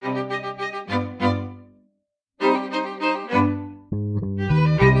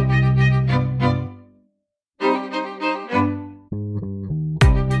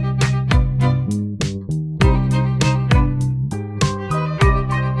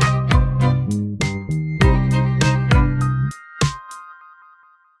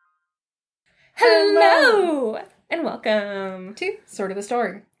and welcome to Sort of the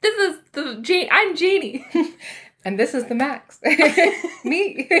Story. This is I'm Janie. And this is the Max.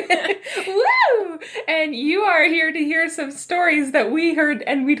 Me. Woo! And you are here to hear some stories that we heard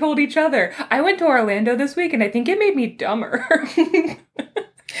and we told each other. I went to Orlando this week and I think it made me dumber.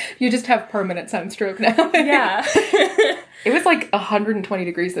 You just have permanent sunstroke now. Yeah. It was like 120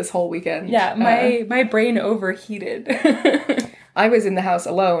 degrees this whole weekend. Yeah, my brain overheated. I was in the house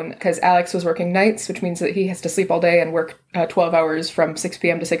alone because Alex was working nights, which means that he has to sleep all day and work 12 hours from 6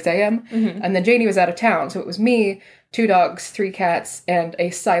 p.m. to 6 a.m. Mm-hmm. And then Janie was out of town, so it was me, 2 dogs, 3 cats, and a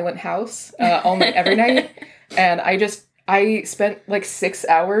silent house all night, every night. And I spent like 6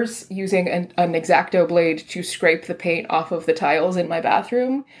 hours using an X-Acto blade to scrape the paint off of the tiles in my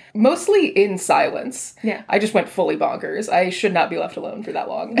bathroom, mostly in silence. Yeah. I just went fully bonkers. I should not be left alone for that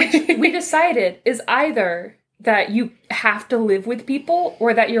long. We decided is either that you have to live with people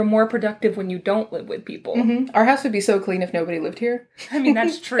or that you're more productive when you don't live with people. Mm-hmm. Our house would be so clean if nobody lived here. I mean,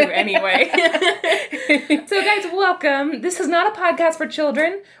 that's true anyway. So guys, welcome. This is not a podcast for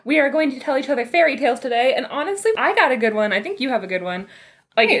children. We are going to tell each other fairy tales today. And honestly, I got a good one. I think you have a good one.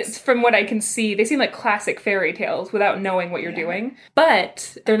 Like, nice. It's, from what I can see, they seem like classic fairy tales without knowing what you're doing.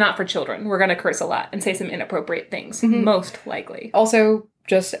 But they're not for children. We're going to curse a lot and say some inappropriate things, most likely. Also,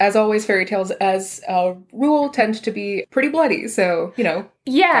 just as always, fairy tales, as a rule, tend to be pretty bloody. So,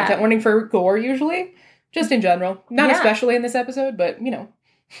 content warning for gore usually. Just in general. Not especially in this episode, but,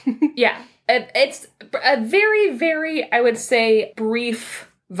 Yeah. It's a very, very, I would say, brief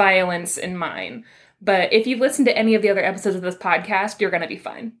violence in mine. But if you've listened to any of the other episodes of this podcast, you're going to be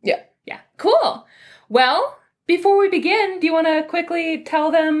fine. Yeah. Yeah. Cool. Well, before we begin, do you want to quickly tell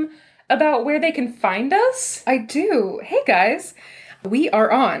them about where they can find us? I do. Hey, guys. We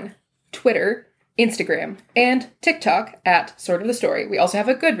are on Twitter, Instagram, and TikTok at Sort of the Story. We also have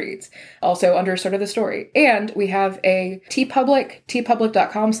a Goodreads, also under Sort of the Story. And we have a TeePublic,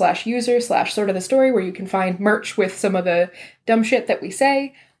 teepublic.com/user/Sort of the Story, where you can find merch with some of the dumb shit that we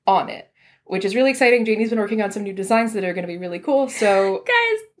say on it, which is really exciting. Janie's been working on some new designs that are going to be really cool, so...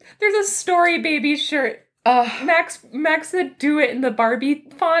 Guys, there's a Story Baby shirt. Max said do it in the Barbie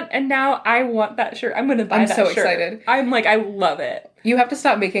font, and now I want that shirt. I'm going to buy that shirt. I'm so excited. I'm like, I love it. You have to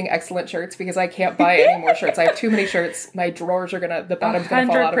stop making excellent shirts because I can't buy any more shirts. I have too many shirts. My drawers are the bottom's gonna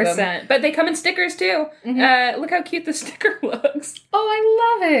fall out of them. But they come in stickers too. Mm-hmm. Look how cute the sticker looks. Oh,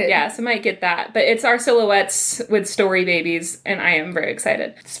 I love it. Yeah, so I might get that. But it's our silhouettes with Story Babies, and I am very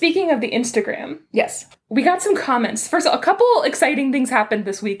excited. Speaking of the Instagram. Yes. We got some comments. First of all, a couple exciting things happened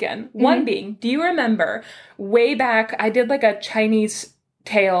this weekend. Mm-hmm. One being, do you remember way back, I did like a Chinese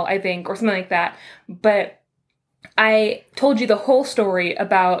tale, I think, or something like that, but I told you the whole story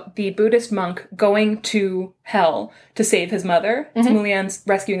about the Buddhist monk going to hell to save his mother. Mm-hmm. Mulian's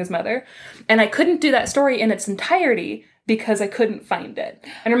rescuing his mother. And I couldn't do that story in its entirety because I couldn't find it.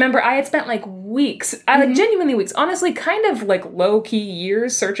 And remember, I had spent like weeks, genuinely weeks, honestly kind of like low-key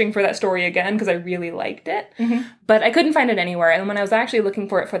years searching for that story again because I really liked it. Mm-hmm. But I couldn't find it anywhere. And when I was actually looking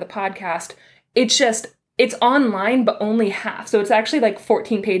for it for the podcast, it's online, but only half. So it's actually like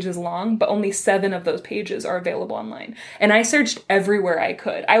 14 pages long, but only 7 of those pages are available online. And I searched everywhere I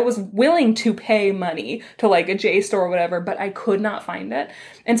could. I was willing to pay money to like a JSTOR or whatever, but I could not find it.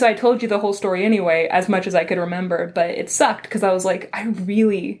 And so I told you the whole story anyway, as much as I could remember, but it sucked because I was like, I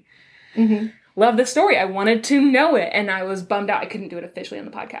really love this story. I wanted to know it. And I was bummed out I couldn't do it officially on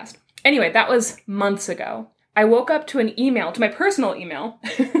the podcast. Anyway, that was months ago. I woke up to an email, to my personal email,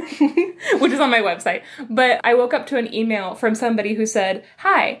 which is on my website, but I woke up to an email from somebody who said,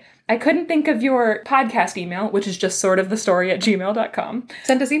 hi, I couldn't think of your podcast email, which is just sortofthestory@gmail.com.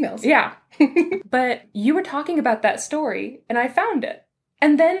 Send us emails. Yeah. But you were talking about that story, and I found it.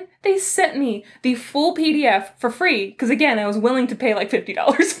 And then they sent me the full PDF for free, because again, I was willing to pay like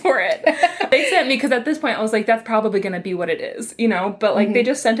 $50 for it. They sent me, because at this point I was like, that's probably going to be what it is, but like they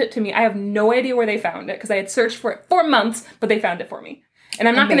just sent it to me. I have no idea where they found it, because I had searched for it for months, but they found it for me. And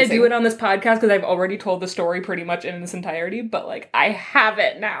I'm not going to do it on this podcast, because I've already told the story pretty much in its entirety, but like, I have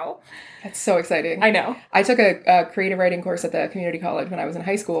it now. That's so exciting. I know. I took a creative writing course at the community college when I was in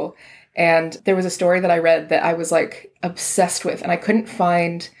high school, and there was a story that I read that I was like obsessed with, and I couldn't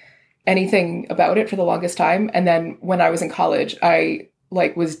find anything about it for the longest time. And then when I was in college, I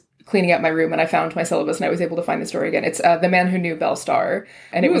like was cleaning out my room and I found my syllabus and I was able to find the story again. It's The Man Who Knew Belle Starr.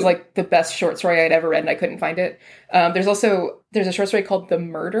 And it was like the best short story I'd ever read and I couldn't find it. There's a short story called The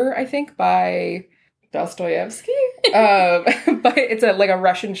Murder, I think, by Dostoevsky. But it's a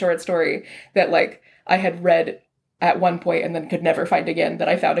Russian short story that like I had read at one point and then could never find again that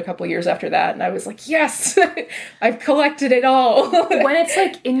I found a couple years after that. And I was like, yes, I've collected it all. When it's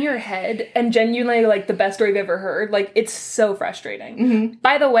like in your head and genuinely like the best story I've ever heard, like it's so frustrating. Mm-hmm.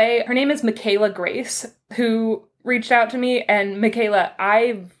 By the way, her name is Michaela Grace, who reached out to me. And Michaela,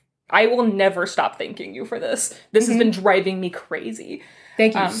 I will never stop thanking you for this. This has been driving me crazy.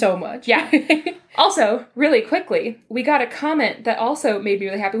 Thank you so much. Yeah. Also, really quickly, we got a comment that also made me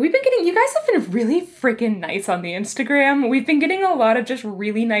really happy. You guys have been really freaking nice on the Instagram. We've been getting a lot of just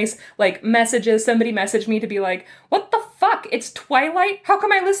really nice, like, messages. Somebody messaged me to be like, what the fuck? It's Twilight? How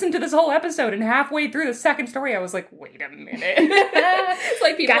come I listened to this whole episode and halfway through the second story I was like, wait a minute. It's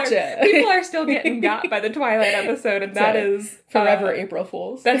like people are still getting got by the Twilight episode, and that is forever April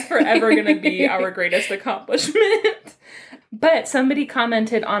Fools. That's forever going to be our greatest accomplishment. But somebody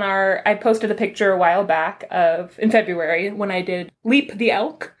commented on I posted a picture a while back in February when I did Leap the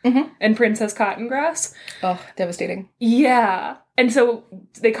Elk and Princess Cottongrass. Oh, devastating. Yeah. And so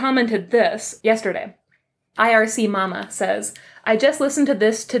they commented this yesterday. IRC Mama says, I just listened to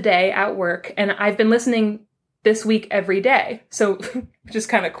this today at work, and I've been listening this week every day. So, which is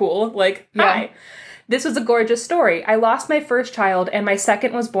kind of cool. Like, hi. This was a gorgeous story. I lost my first child, and my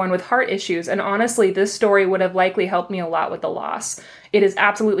second was born with heart issues, and honestly, this story would have likely helped me a lot with the loss. It is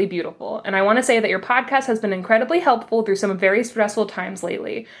absolutely beautiful, and I want to say that your podcast has been incredibly helpful through some very stressful times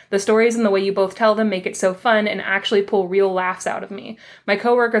lately. The stories and the way you both tell them make it so fun and actually pull real laughs out of me. My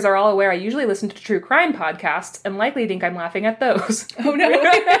coworkers are all aware I usually listen to true crime podcasts, and likely think I'm laughing at those. Oh no.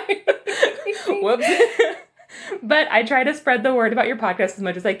 Whoops. But I try to spread the word about your podcast as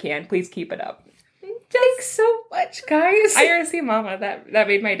much as I can. Please keep it up. Thanks so much, guys. IRC Mama, that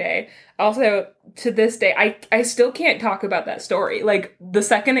made my day. Also, to this day, I still can't talk about that story. Like, the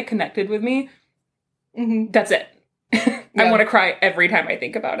second it connected with me, that's it. I want to cry every time I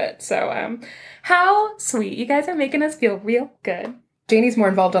think about it. So, how sweet. You guys are making us feel real good. Janie's more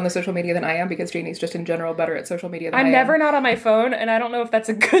involved on the social media than I am because Janie's just in general better at social media than I am. I'm never not on my phone, and I don't know if that's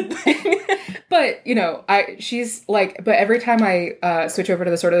a good thing. But, you know, she's like, but every time I switch over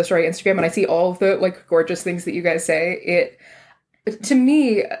to the Sort of the Story Instagram and I see all of the, like, gorgeous things that you guys say, to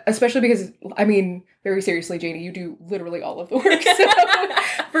me, especially because, I mean, very seriously, Janie, you do literally all of the work. So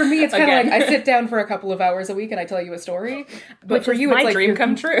for me, it's kind of like I sit down for a couple of hours a week and I tell you a story. But which for you, it's my like dream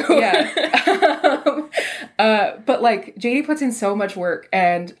come true. Yeah. But like Janie puts in so much work,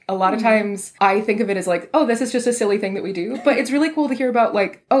 and a lot of times I think of it as like, oh, this is just a silly thing that we do. But it's really cool to hear about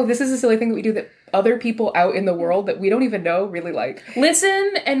like, oh, this is a silly thing that we do that other people out in the world that we don't even know really like.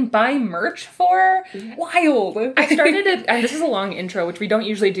 Listen and buy merch for. Wild. I started and this is a long intro, which we don't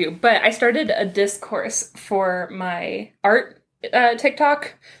usually do, but I started a discourse for my art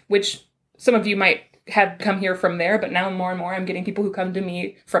TikTok, which some of you might have come here from there, but now more and more I'm getting people who come to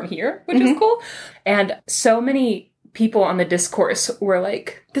me from here, which is cool. And so many people on the discourse were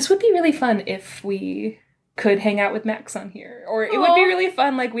like, this would be really fun if we could hang out with Max on here. Or it would be really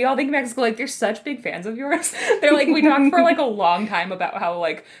fun. Like, we all think Max is cool. Like, they're such big fans of yours. They're like, we talked for like a long time about how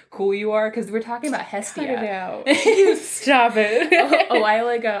like cool you are, because we're talking about Hestia. Cut it out. You stop it. A while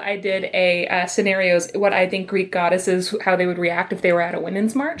ago, I did a scenarios, what I think Greek goddesses, how they would react if they were at a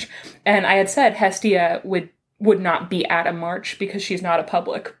women's march. And I had said Hestia would not be at a march because she's not a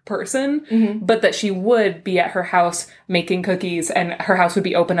public person, but that she would be at her house making cookies, and her house would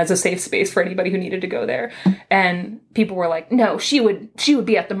be open as a safe space for anybody who needed to go there. And people were like, no, she would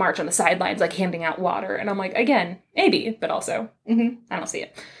be at the march on the sidelines, like handing out water. And I'm like, again, maybe, but also, I don't see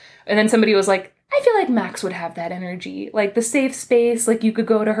it. And then somebody was like, I feel like Max would have that energy, like the safe space, like you could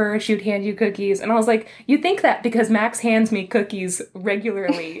go to her, she would hand you cookies. And I was like, you think that because Max hands me cookies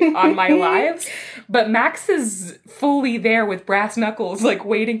regularly on my lives, but Max is fully there with brass knuckles, like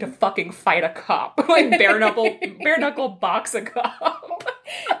waiting to fucking fight a cop, like bare knuckle box a cop.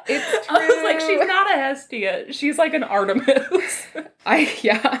 It's true. I was like, she's not a Hestia, she's like an Artemis.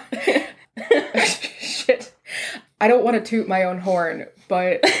 Shit. I don't want to toot my own horn,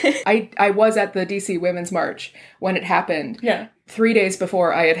 but I was at the DC Women's March when it happened. Yeah. 3 days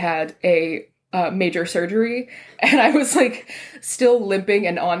before I had a major surgery, and I was like still limping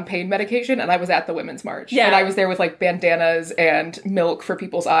and on pain medication, and I was at the Women's March. Yeah. And I was there with like bandanas and milk for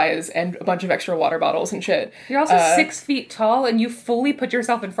people's eyes and a bunch of extra water bottles and shit. You're also 6 feet tall, and you fully put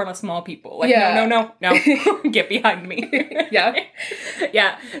yourself in front of small people. Like, no. Get behind me. Yeah.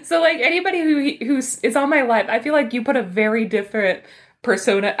 Yeah. So like anybody who is on my live, I feel like you put a very different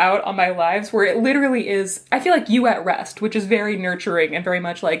persona out on my lives, where it literally is, I feel like you at rest, which is very nurturing and very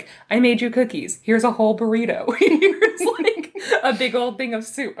much like, I made you cookies, here's a whole burrito, here's like a big old thing of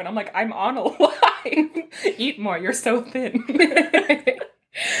soup, and I'm like, I'm on a live. Eat more, you're so thin.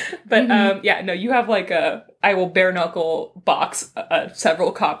 But yeah, no, you have like a I will bare knuckle box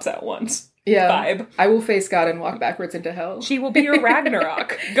several cops at once vibe. I will face God and walk backwards into hell. She will be your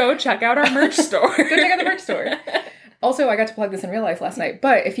Ragnarok. Go check out our merch store. Go check out the merch store. Also, I got to plug this in real life last night,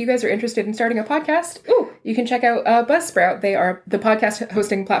 but if you guys are interested in starting a podcast, you can check out Buzzsprout. They are the podcast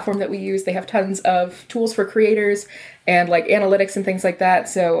hosting platform that we use. They have tons of tools for creators and like analytics and things like that.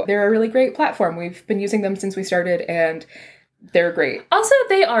 So they're a really great platform. We've been using them since we started, and they're great. Also,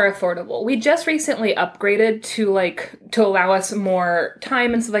 they are affordable. We just recently upgraded to allow us more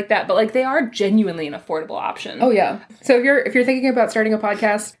time and stuff like that, but like they are genuinely an affordable option. Oh yeah. So if you're thinking about starting a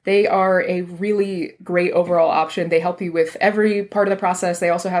podcast, they are a really great overall option. They help you with every part of the process. They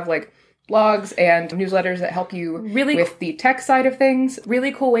also have like blogs and newsletters that help you with the tech side of things.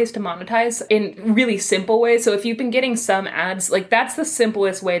 Really cool ways to monetize in really simple ways. So if you've been getting some ads, like that's the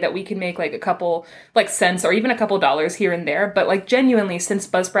simplest way that we can make like a couple like cents or even a couple dollars here and there. But like genuinely, since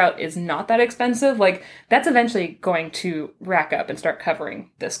Buzzsprout is not that expensive, like that's eventually going to rack up and start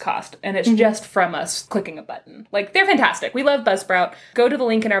covering this cost. And it's just from us clicking a button. Like they're fantastic. We love Buzzsprout. Go to the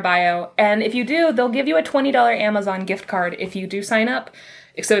link in our bio. And if you do, they'll give you a $20 Amazon gift card if you do sign up.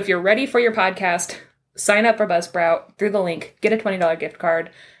 So if you're ready for your podcast, sign up for Buzzsprout through the link, get a $20 gift card,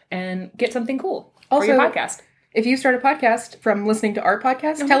 and get something cool for your podcast. If you start a podcast from listening to our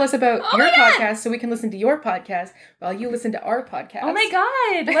podcast, tell us about your podcast so we can listen to your podcast while you listen to our podcast. Oh my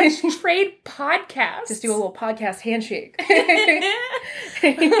God. Let's trade podcasts. Just do a little podcast handshake.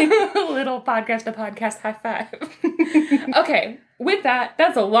 Little podcast to podcast high five. Okay. With that,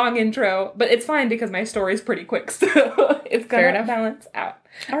 that's a long intro, but it's fine because my story is pretty quick, so it's going to balance out.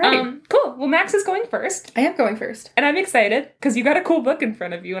 All right. Cool. Well, Max is going first. I am going first. And I'm excited because you got a cool book in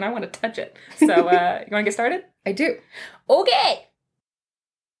front of you and I want to touch it. So, you want to get started? I do. Okay.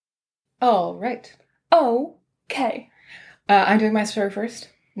 All right. Okay. I'm doing my story first.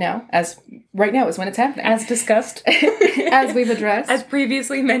 Now, right now is when it's happening. As discussed. As we've addressed. As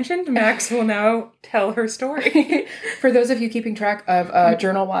previously mentioned, Max will now tell her story. For those of you keeping track of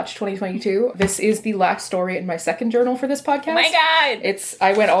Journal Watch 2022, this is the last story in my second journal for this podcast. Oh my God!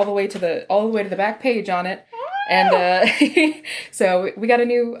 I went all the way to the back page on it. And so we got a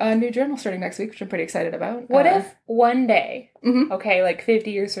new journal starting next week, which I'm pretty excited about. What if one day, okay, like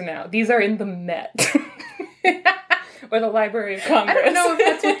 50 years from now, these are in the Met? Or the Library of Congress. I don't know if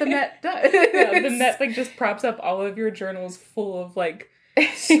that's what the Met does. Yeah, the Met like just props up all of your journals full of like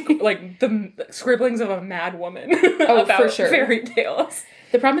like the scribblings of a mad woman about for sure. fairy tales.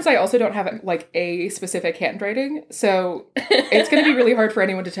 The problem is I also don't have like a specific handwriting, so it's going to be really hard for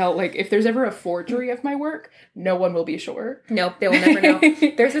anyone to tell. Like if there's ever a forgery of my work, no one will be sure. Nope, they will never know.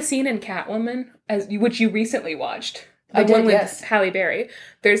 There's a scene in Catwoman, which you recently watched. The one with Halle Berry.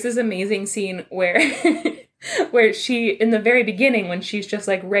 There's this amazing scene where she, in the very beginning, when she's just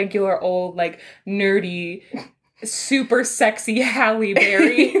like regular old, like nerdy, super sexy Halle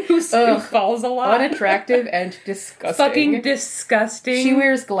Berry who falls a lot. Unattractive and disgusting. Fucking disgusting. She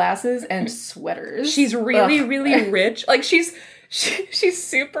wears glasses and sweaters. She's really, really rich. Like she's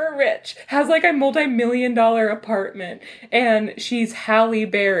super rich, has like a multi-million-dollar apartment, and she's Halle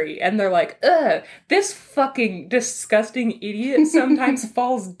Berry, and they're like, ugh, this fucking disgusting idiot sometimes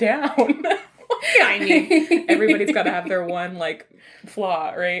falls down. I mean, everybody's got to have their one, like,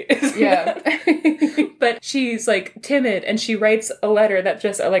 flaw, right? Yeah. But she's, like, timid, and she writes a letter that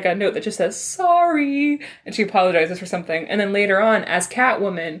just, like, a note that just says, sorry, and she apologizes for something. And then later on, as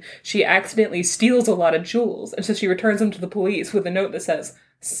Catwoman, she accidentally steals a lot of jewels, and so she returns them to the police with a note that says,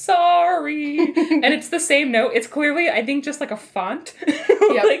 sorry. And it's the same note. It's clearly, I think, just like a font.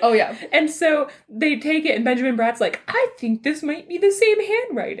 Yeah. Like, oh, yeah. And so they take it, and Benjamin Bratt's like, I think this might be the same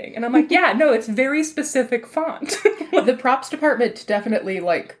handwriting. And I'm like, yeah, no, it's very specific font. The props department definitely,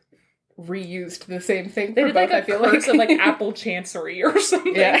 like, reused the same thing they for did both, like I feel curse like. of like Apple Chancery or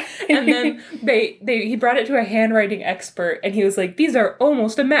something. Yeah. And then he brought it to a handwriting expert, and he was like, these are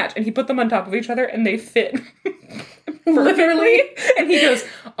almost a match. And he put them on top of each other, and they fit perfectly. And he goes,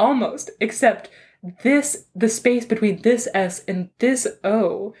 almost, except the space between this S and this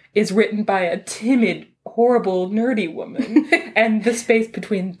O is written by a timid, horrible, nerdy woman. And the space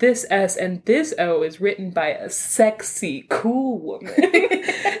between this S and this O is written by a sexy, cool woman.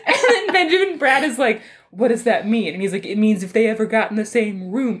 And then Benjamin Bratt is like, what does that mean? And he's like, it means if they ever got in the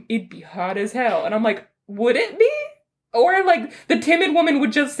same room, it'd be hot as hell. And I'm like, would it be? Or, like, the timid woman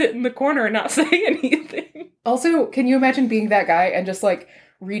would just sit in the corner and not say anything. Also, can you imagine being that guy and just, like,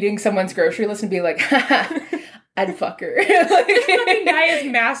 reading someone's grocery list and be like, haha, I'd fuck her. The guy is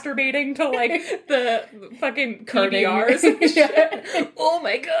masturbating to like the fucking PBRs and shit. Oh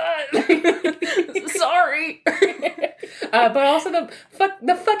my god. Sorry. But also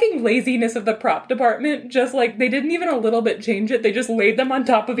the fucking laziness of the prop department, just like they didn't even a little bit change it. They just laid them on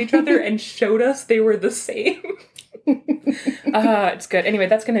top of each other and showed us they were the same. It's good. Anyway,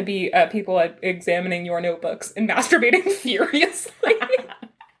 that's going to be people examining your notebooks and masturbating furiously.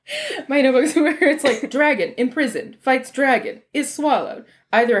 My notebooks where it's like, dragon, imprisoned, fights dragon, is swallowed,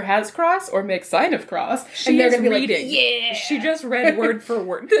 either has cross or makes sign of cross, She and they're is going to be reading. like, yeah! She just read word for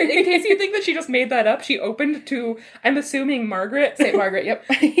word. In case you think that she just made that up, she opened to, I'm assuming, Margaret. St. Margaret, yep.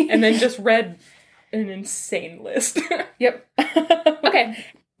 And then just read an insane list. Yep. Okay.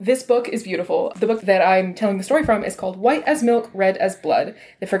 This book is beautiful. The book that I'm telling the story from is called White as Milk, Red as Blood,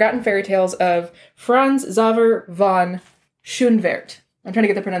 The Forgotten Fairy Tales of Franz Xaver von Schoenwert. I'm trying to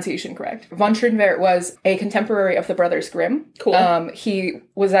get the pronunciation correct. Von Schoenwert was a contemporary of the Brothers Grimm. Cool. He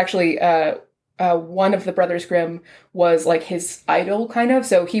was actually one of the Brothers Grimm was like his idol, kind of.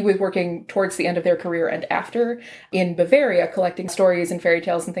 So he was working towards the end of their career and after in Bavaria, collecting stories and fairy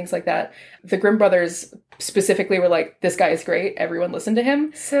tales and things like that. The Grimm brothers specifically were like, this guy is great. Everyone listened to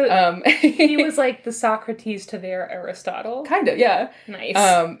him. So he was like the Socrates to their Aristotle. Kind of, yeah. Nice.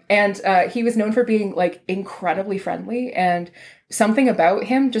 And he was known for being like incredibly friendly, and something about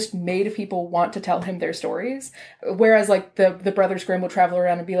him just made people want to tell him their stories. Whereas like the Brothers Grimm would travel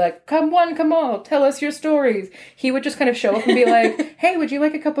around and be like, come one, come all, tell us your stories. He would just kind of show up and be like, hey, would you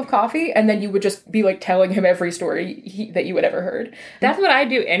like a cup of coffee? And then you would just be like telling him every story that you had ever heard. That's what I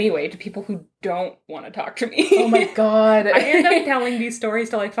do anyway to people who don't want to talk to me. Oh my god. I end up telling these stories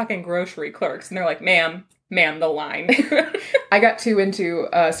to like fucking grocery clerks and they're like, ma'am, the line. I got too into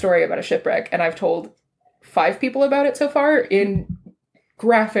a story about a shipwreck and I've told 5 people about it so far in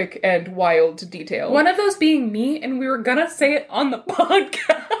graphic and wild detail. One of those being me, and we were gonna say it on the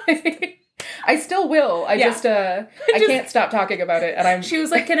podcast. I still will. I can't stop talking about it. And She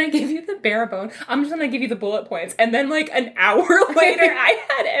was like, can I give you the bare bone? I'm just gonna give you the bullet points. And then like an hour later, I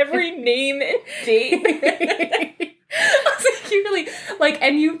had every name and date. I was like, you really, like,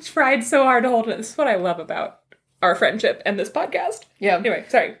 and you tried so hard to hold it. This is what I love about our friendship and this podcast. Yeah. Anyway,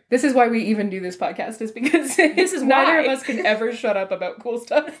 sorry. This is why we even do this podcast, is because this is neither why. of us can ever shut up about cool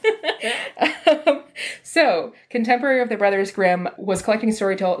stuff. So, contemporary of the Brothers Grimm was collecting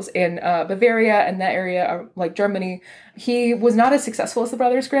story tales in Bavaria and that area, like Germany. He was not as successful as the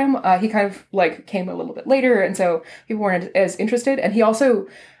Brothers Grimm. He kind of like came a little bit later, and so people weren't as interested. And he also,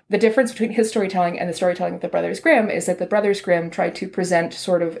 the difference between his storytelling and the storytelling of the Brothers Grimm is that the Brothers Grimm tried to present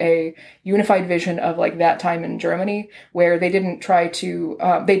sort of a unified vision of like that time in Germany, where they didn't try to,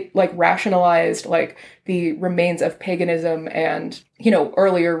 they like rationalized like the remains of paganism and, you know,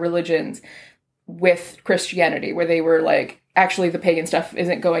 earlier religions with Christianity, where they were like, actually the pagan stuff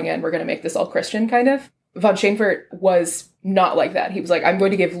isn't going in, we're going to make this all Christian kind of. Von Schoenwert was not like that. He was like, I'm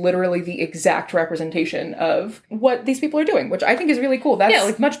going to give literally the exact representation of what these people are doing, which I think is really cool. That's, yeah,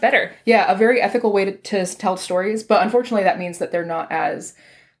 like much better. Yeah, a very ethical way to tell stories. But unfortunately, that means that they're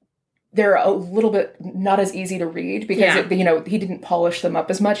a little bit not as easy to read because, he didn't polish them up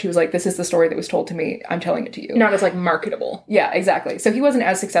as much. He was like, this is the story that was told to me. I'm telling it to you. Not as like marketable. Yeah, exactly. So he wasn't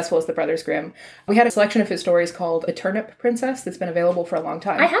as successful as the Brothers Grimm. We had a selection of his stories called A Turnip Princess that's been available for a long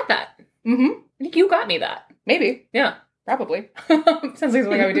time. I had that. Mm-hmm. I think you got me that. Maybe. Yeah. Probably. Sounds like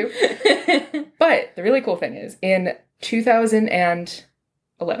something I would do. But the really cool thing is, in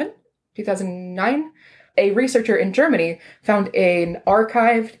 2009, a researcher in Germany found an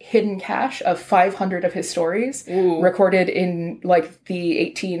archived hidden cache of 500 of his stories. Ooh. Recorded in like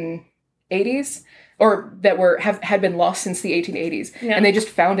the 1880s, or that had been lost since the 1880s. Yeah. And they just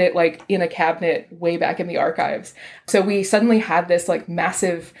found it like in a cabinet way back in the archives. So we suddenly had this like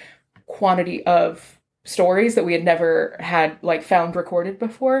massive quantity of stories that we had never had like found recorded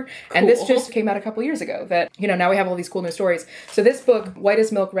before. Cool. And this just came out a couple years ago that, now we have all these cool new stories. So this book, White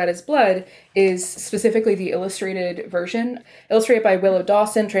as Milk, Red as Blood, is specifically the illustrated version, illustrated by Willow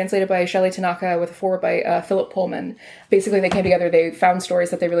Dawson, translated by Shelley Tanaka, with a foreword by Philip Pullman. Basically, they came together, they found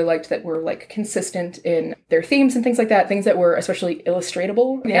stories that they really liked that were like consistent in their themes and things like that, things that were especially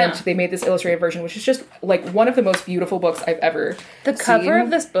illustratable. Yeah. And they made this illustrated version, which is just like one of the most beautiful books I've ever seen. The cover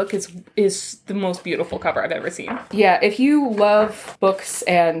of this book is the most beautiful cover I've ever seen. Yeah, if you love books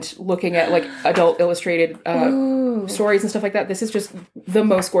and looking at like adult illustrated stories and stuff like that, this is just the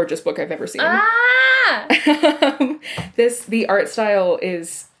most gorgeous book I've ever seen. Ah! The art style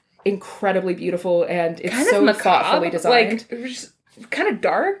is incredibly beautiful and it's kind so of macabre, thoughtfully designed. Like, kind of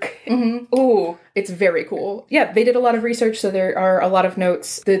dark. Mm-hmm. Ooh, it's very cool. Yeah, they did a lot of research, so there are a lot of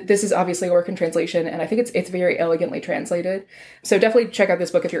notes. This is obviously Orkin translation, and I think it's very elegantly translated. So definitely check out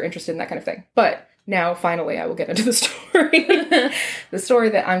this book if you're interested in that kind of thing. But now, finally, I will get into the story. The story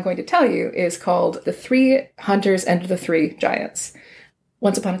that I'm going to tell you is called The Three Hunters and the Three Giants.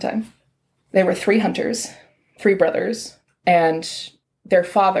 Once upon a time, there were 3 hunters, 3 brothers, and their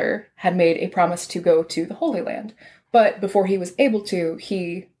father had made a promise to go to the Holy Land. But before he was able to,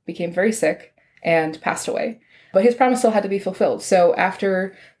 he became very sick and passed away. But his promise still had to be fulfilled. So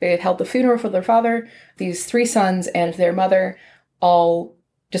after they had held the funeral for their father, these 3 sons and their mother all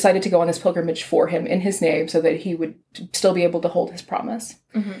decided to go on this pilgrimage for him in his name so that he would still be able to hold his promise.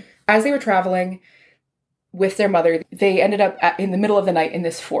 Mm-hmm. As they were traveling with their mother, they ended up in the middle of the night in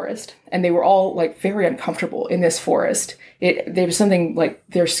this forest. And they were all, like, very uncomfortable in this forest. There was something, like,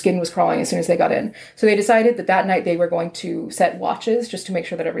 their skin was crawling as soon as they got in. So they decided that night they were going to set watches just to make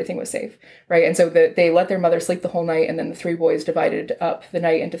sure that everything was safe, right? And so they let their mother sleep the whole night, and then the 3 boys divided up the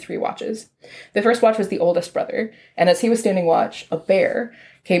night into 3 watches. The first watch was the oldest brother, and as he was standing watch, a bear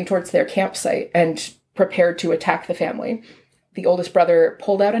came towards their campsite and prepared to attack the family. The oldest brother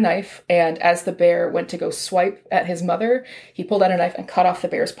pulled out a knife, and as the bear went to go swipe at his mother, he pulled out a knife and cut off the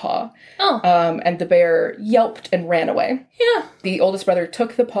bear's paw. Oh. And the bear yelped and ran away. Yeah. The oldest brother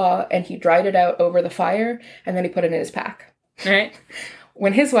took the paw, and he dried it out over the fire, and then he put it in his pack. All right.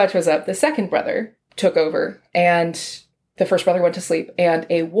 When his watch was up, the second brother took over, and the first brother went to sleep, and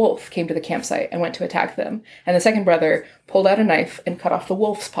a wolf came to the campsite and went to attack them. And the second brother pulled out a knife and cut off the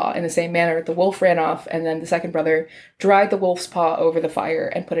wolf's paw in the same manner. The wolf ran off, and then the second brother dried the wolf's paw over the fire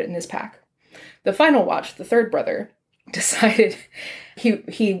and put it in his pack. The final watch, the third brother, decided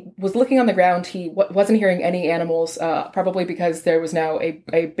he was looking on the ground. He wasn't hearing any animals, probably because there was now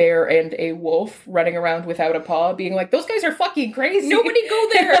a bear and a wolf running around without a paw, being like, those guys are fucking crazy. Nobody go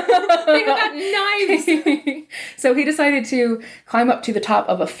there. They got knives. So he decided to climb up to the top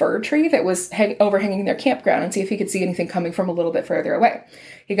of a fir tree that was overhanging their campground and see if he could see anything coming from a little bit further away.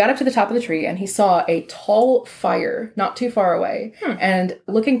 He got up to the top of the tree and he saw a tall fire not too far away. And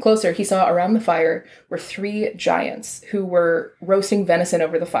looking closer, he saw around the fire were 3 giants who were roasting venison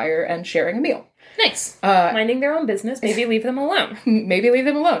over the fire and sharing a meal. Nice. Minding their own business. Maybe leave them alone. Maybe leave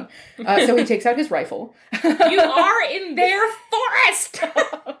them alone. So he takes out his rifle. You are in their forest!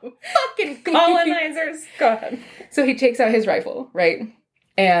 Fucking colonizers. Go ahead. So he takes out his rifle, right?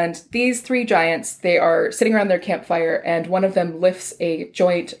 And these 3 giants, they are sitting around their campfire, and one of them lifts a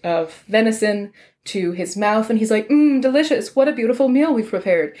joint of venison to his mouth, and he's like, delicious, what a beautiful meal we've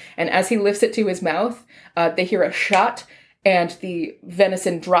prepared. And as he lifts it to his mouth, they hear a shot, and the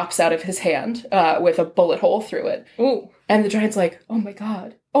venison drops out of his hand with a bullet hole through it. Ooh. And the giant's like, oh my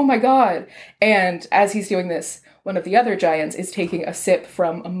god, oh my god. And as he's doing this, one of the other giants is taking a sip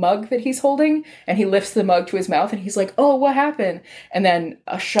from a mug that he's holding, and he lifts the mug to his mouth, and he's like, oh, what happened? And then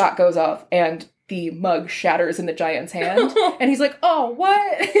a shot goes off, and the mug shatters in the giant's hand. And he's like, oh,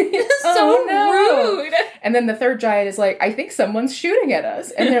 what? This is so rude. And then the third giant is like, I think someone's shooting at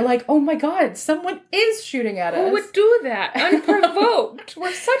us. And they're like, oh my god, someone is shooting at us. Who would do that? Unprovoked.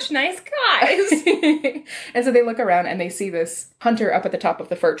 We're such nice guys. And so they look around and they see this hunter up at the top of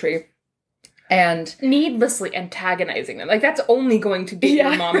the fir tree. And needlessly antagonizing them. Like, that's only going to get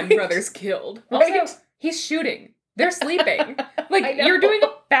your mom and brothers killed. Also, Right. He's shooting. They're sleeping. Like, you're doing a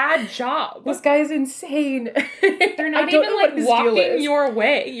bad job. This guy is insane. They're not even, like, walking your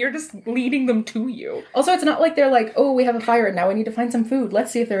way. You're just leading them to you. Also, it's not like they're like, oh, we have a fire and now we need to find some food.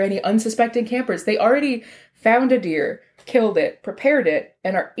 Let's see if there are any unsuspecting campers. They already found a deer, killed it, prepared it,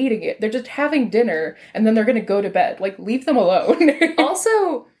 and are eating it. They're just having dinner, and then they're gonna go to bed. Like, leave them alone.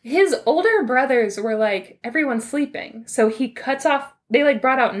 Also, his older brothers were like, everyone's sleeping. So he cuts off, they like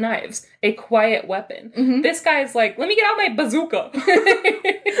brought out knives, a quiet weapon. Mm-hmm. This guy's like, let me get out my bazooka.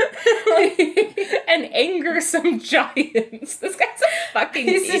 And anger some giants. This guy's a fucking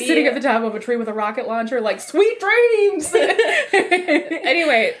He's idiot. just sitting at the top of a tree with a rocket launcher like, sweet dreams!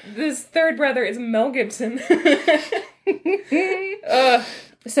 Anyway, this third brother is Mel Gibson.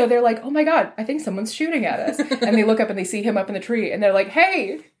 So they're like, oh my god, I think someone's shooting at us. And they look up and they see him up in the tree, and they're like,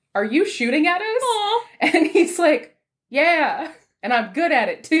 hey, are you shooting at us? Aww. And he's like, yeah, and I'm good at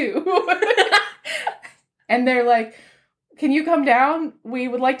it too. And they're like, can you come down? We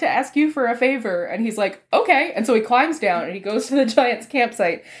would like to ask you for a favor. And he's like, okay. And so he climbs down and he goes to the giant's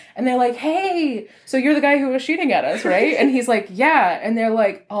campsite. And they're like, hey, so you're the guy who was shooting at us, right? And he's like, yeah. And they're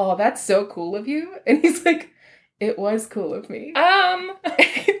like, oh, that's so cool of you. And he's like, it was cool of me.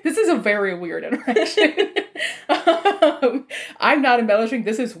 This is a very weird interaction. I'm not embellishing.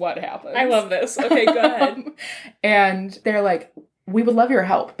 This is what happened. I love this. Okay, go ahead. And they're like, we would love your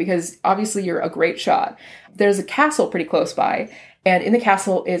help because obviously you're a great shot. There's a castle pretty close by, and in the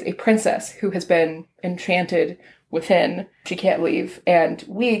castle is a princess who has been enchanted within. She can't leave, and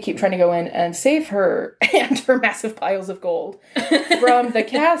we keep trying to go in and save her and her massive piles of gold from the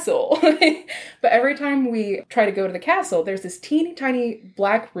castle. But every time we try to go to the castle, there's this teeny tiny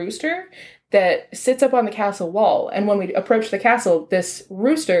black rooster that sits up on the castle wall. And when we approach the castle, this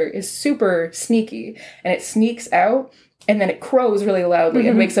rooster is super sneaky, and it sneaks out, and then it crows really loudly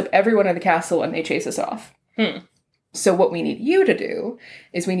and wakes up everyone in the castle, and they chase us off. So what we need you to do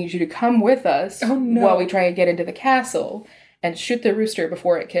is we need you to come with us while we try and get into the castle and shoot the rooster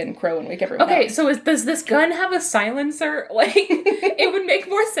before it can crow and wake everyone up. Okay, so does this gun have a silencer? Like, it would make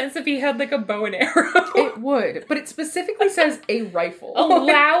more sense if he had, like, a bow and arrow. It would, but it specifically says a rifle. A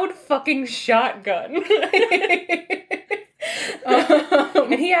loud fucking shotgun.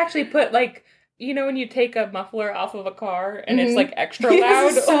 And he actually put, like, you know when you take a muffler off of a car and it's, like, extra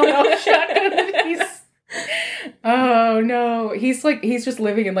loud? Sawed-off shotgun. Oh no, he's just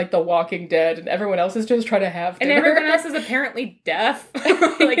living in like The Walking Dead, and everyone else is just trying to have dinner. And everyone else is apparently deaf,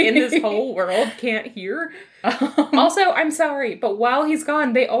 like in this whole world, can't hear. Also, I'm sorry, but while he's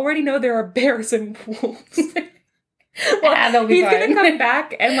gone, they already know there are bears and wolves. Well, they'll be he's fine. gonna come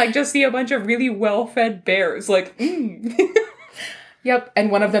back and like just see a bunch of really well-fed bears, like, Yep,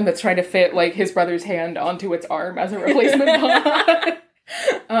 and one of them that's trying to fit like his brother's hand onto its arm as a replacement paw.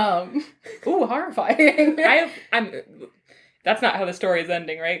 Ooh, horrifying. I'm that's not how the story is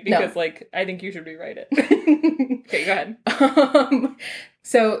ending, right? Because like I think you should rewrite it. Okay, go ahead.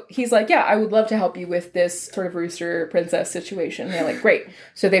 So he's like, yeah, I would love to help you with this sort of rooster princess situation. And they're like, great.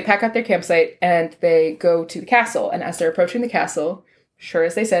 So they pack up their campsite and they go to the castle. And as they're approaching the castle, sure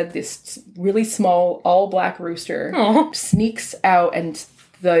as they said, this really small all black rooster sneaks out, and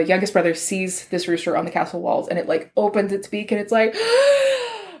the youngest brother sees this rooster on the castle walls, and it like opens its beak and it's like,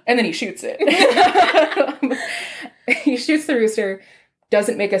 and then he shoots it. He shoots the rooster,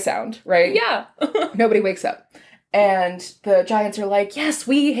 doesn't make a sound, right? Yeah. Nobody wakes up. And the giants are like, yes,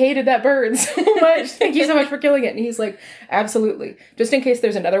 we hated that bird so much. Thank you so much for killing it. And he's like, absolutely. Just in case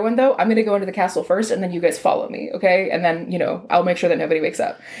there's another one, though, I'm going to go into the castle first, and then you guys follow me, okay? And then, you know, I'll make sure that nobody wakes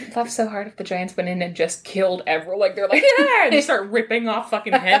up. I'd laugh so hard if the giants went in and just killed everyone. Like, they're like, yeah! And they start ripping off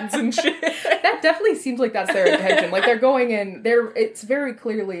fucking heads and shit. That definitely seems like that's their intention. Like, they're going in, it's very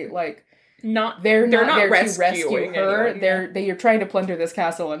clearly, like, they're not there to rescue her. Anyone, They are trying to plunder this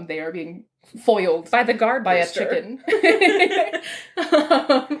castle, and they are being foiled by the guard by rooster. A chicken.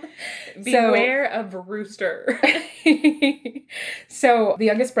 Beware of a rooster. So the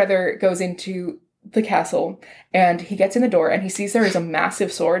youngest brother goes into the castle, and he gets in the door, and he sees there is a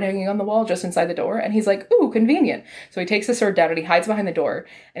massive sword hanging on the wall just inside the door, and he's like, ooh, convenient. So he takes the sword down and he hides behind the door,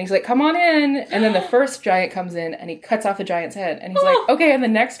 and he's like, come on in. And then the first giant comes in and he cuts off the giant's head, and he's like, okay, and the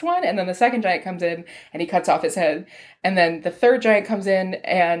next one. And then the second giant comes in and he cuts off his head, and then the third giant comes in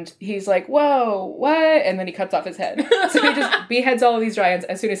and he's like, whoa, what? And then he cuts off his head. So he just beheads all of these giants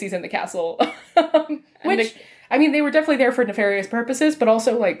as soon as he's in the castle. Which, I mean, they were definitely there for nefarious purposes, but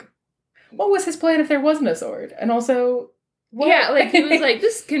also like, what was his plan if there wasn't a sword? And also, what? Yeah, like, he was like,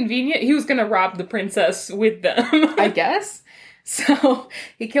 this is convenient. He was gonna rob the princess with them. I guess. So,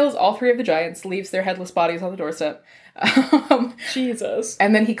 he kills all three of the giants, leaves their headless bodies on the doorstep. Jesus.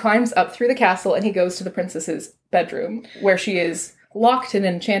 And then he climbs up through the castle, and he goes to the princess's bedroom, where she is locked in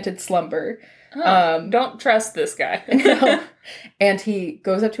enchanted slumber. Don't trust this guy. No. And he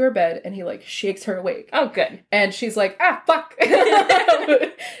goes up to her bed and he like shakes her awake. Oh, good. And she's like, ah, fuck.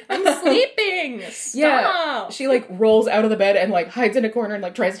 I'm sleeping. Stop. Yeah. She like rolls out of the bed and like hides in a corner and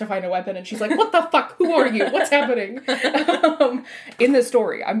like tries to find a weapon. And she's like, what the fuck? Who are you? What's happening? In the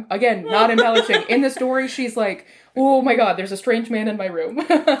story, I'm again not embellishing. In the story, she's like, oh my god, there's a strange man in my room.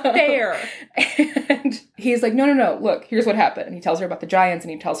 Fair. And he's like, no, look, here's what happened. And he tells her about the giants,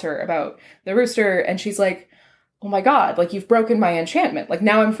 and he tells her about the rooster, and she's like, oh my god, like, you've broken my enchantment. Like,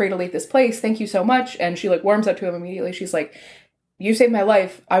 now I'm free to leave this place. Thank you so much. And she, like, warms up to him immediately. She's like, you saved my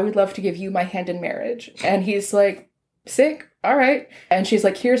life. I would love to give you my hand in marriage. And he's like, sick. All right. And she's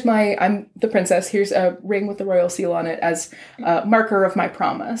like, I'm the princess. Here's a ring with the royal seal on it as a marker of my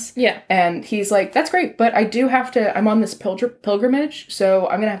promise. Yeah. And he's like, that's great, but I do have to, I'm on this pilgrimage, so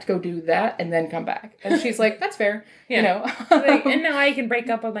I'm going to have to go do that and then come back. And she's like, that's fair. Yeah. You know. Like, and now I can break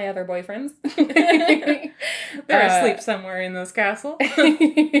up with my other boyfriends. They're asleep somewhere in this castle.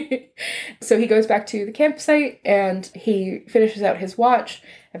 So he goes back to the campsite and he finishes out his watch.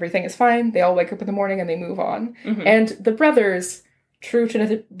 Everything is fine. They all wake up in the morning and they move on. Mm-hmm. And the brothers true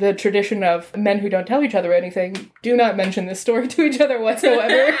to the tradition of men who don't tell each other anything, do not mention this story to each other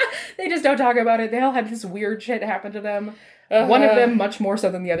whatsoever. They just don't talk about it. They all had this weird shit happen to them. One of them much more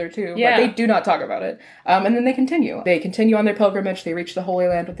so than the other two, but they do not talk about it. And then they continue. They continue on their pilgrimage. They reach the Holy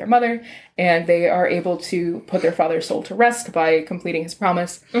Land with their mother, and they are able to put their father's soul to rest by completing his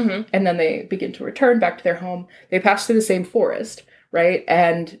promise. Mm-hmm. And then they begin to return back to their home. They pass through the same forest, right?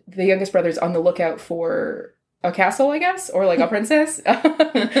 And the youngest brother's on the lookout for a castle, I guess, or like a princess.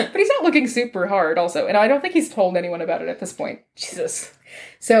 But he's not looking super hard also. And I don't think he's told anyone about it at this point. Jesus.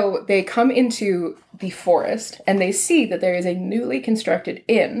 So they come into the forest and they see that there is a newly constructed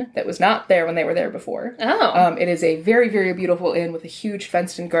inn that was not there when they were there before. Oh. It is a very, very beautiful inn with a huge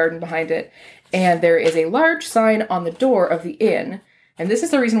fenced-in garden behind it. And there is a large sign on the door of the inn. And this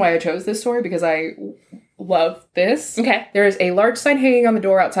is the reason why I chose this story, because I love this. Okay. There is a large sign hanging on the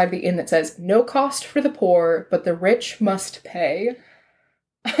door outside the inn that says, "No cost for the poor, but the rich must pay."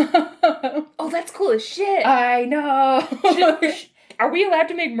 Oh, that's cool as shit. I know. Are we allowed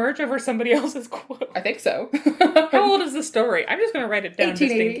to make merch over somebody else's quote? I think so. How old is the story? I'm just going to write it down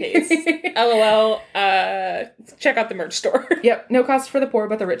just in 1880. case. LOL. Check out the merch store. Yep. No cost for the poor,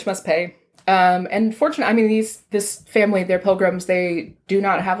 but the rich must pay. And fortunately, I mean, this family, they're pilgrims, they do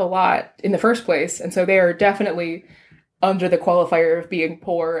not have a lot in the first place. And so they are definitely under the qualifier of being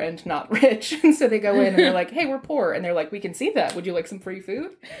poor and not rich. And so they go in and they're like, "Hey, we're poor." And they're like, "We can see that. Would you like some free food?"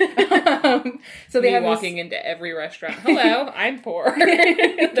 So they have walking into every restaurant. "Hello, I'm poor."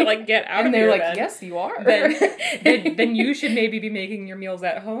 They're like, "Get out of here." And they're like, then. "Yes, you are." Then you should maybe be making your meals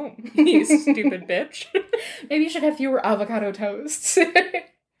at home, you stupid bitch. Maybe you should have fewer avocado toasts.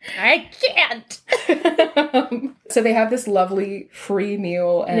 I can't. So they have this lovely free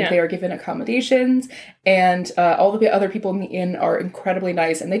meal, and they are given accommodations, and all the other people in the inn are incredibly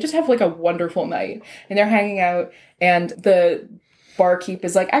nice, and they just have like a wonderful night, and they're hanging out, and the barkeep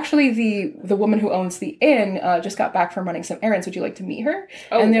is like, "Actually, the woman who owns the inn just got back from running some errands. Would you like to meet her?"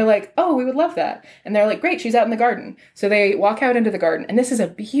 Oh. And they're like, "Oh, we would love that." And they're like, "Great, she's out in the garden." So they walk out into the garden, and this is a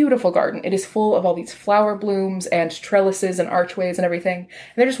beautiful garden. It is full of all these flower blooms and trellises and archways and everything. And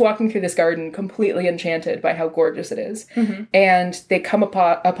they're just walking through this garden completely enchanted by how gorgeous it is. Mm-hmm. And they come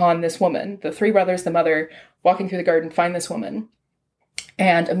upon this woman, the three brothers, the mother, walking through the garden, find this woman.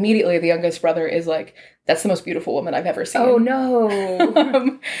 And immediately the youngest brother is like, "That's the most beautiful woman I've ever seen." Oh,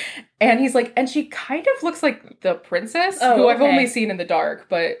 no. And he's like, "And she kind of looks like the princess, who I've only seen in the dark.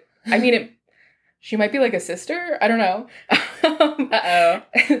 But, I mean, she might be like a sister. I don't know." Uh-oh.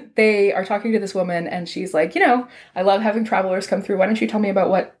 They are talking to this woman, and she's like, "I love having travelers come through. Why don't you tell me about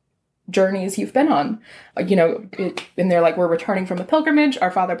what journeys you've been on?" And they're like, "We're returning from a pilgrimage.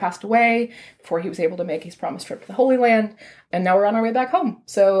 Our father passed away before he was able to make his promised trip to the Holy Land. And now we're on our way back home.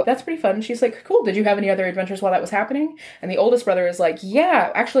 So that's pretty fun." And she's like, "Cool. Did you have any other adventures while that was happening?" And the oldest brother is like,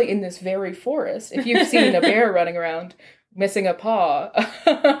 "Yeah, actually in this very forest. If you've seen a bear running around missing a paw,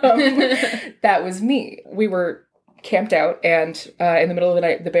 that was me. We were camped out, and in the middle of the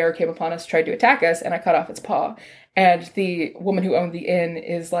night, the bear came upon us, tried to attack us, and I cut off its paw." And the woman who owned the inn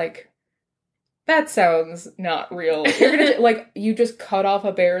is like, "That sounds not real. You're gonna you just cut off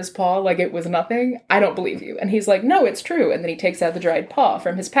a bear's paw like it was nothing? I don't believe you." And he's like, "No, it's true." And then he takes out the dried paw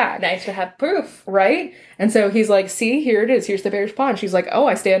from his pack. Nice to have proof. Right? And so he's like, "See, here it is. Here's the bear's paw." And she's like, "Oh,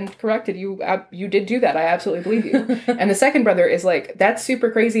 I stand corrected. You did do that. I absolutely believe you." And the second brother is like, "That's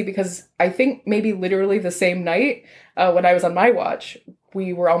super crazy, because I think maybe literally the same night when I was on my watch,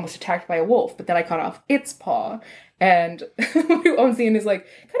 we were almost attacked by a wolf, but then I cut off its paw." And who owns the inn is like,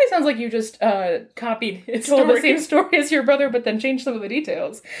 "Kind of sounds like you just copied his told story. the same story as your brother, but then changed some of the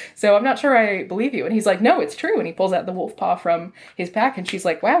details. So I'm not sure I believe you." And he's like, "No, it's true." And he pulls out the wolf paw from his pack, and she's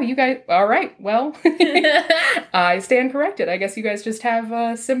like, "Wow, you guys, all right, well, I stand corrected. I guess you guys just have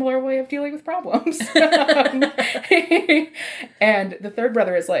a similar way of dealing with problems." And the third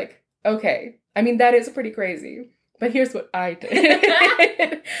brother is like, "Okay, I mean, that is pretty crazy. But here's what I did.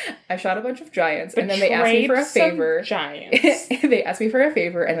 I shot a bunch of giants, and then they asked me for a favor." Giants. They asked me for a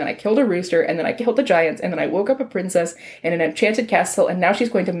favor, and then I killed a rooster, and then I killed the giants, and then I woke up a princess in an enchanted castle, and now she's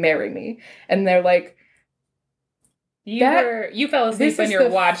going to marry me. And they're like, You fell asleep on your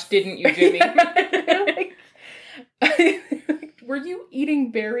watch, didn't you, Jimmy? "Were you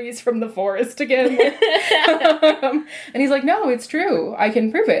eating berries from the forest again?" And he's like, "No, it's true. I can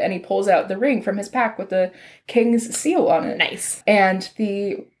prove it." And he pulls out the ring from his pack with the king's seal on it. Nice. And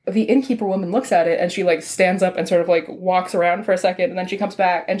the innkeeper woman looks at it, and she like stands up and sort of like walks around for a second, and then she comes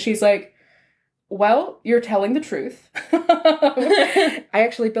back and she's like, "Well, you're telling the truth. I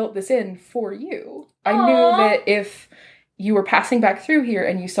actually built this inn for you. I knew that if you were passing back through here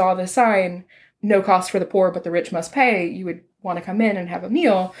and you saw the sign, 'No cost for the poor, but the rich must pay,' you would want to come in and have a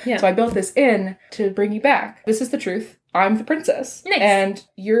meal. Yeah. So I built this inn to bring you back. This is the truth. I'm the princess. Nice. And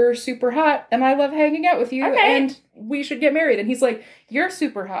you're super hot, and I love hanging out with you, Okay. and we should get married. And he's like, you're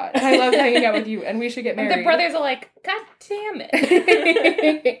super hot, and I love hanging out with you, and we should get married. And the brothers are like, God damn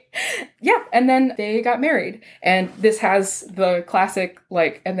it. Yeah, and then they got married. And this has the classic,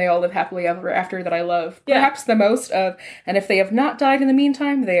 like, and they all live happily ever after that I love perhaps the most of, and if they have not died in the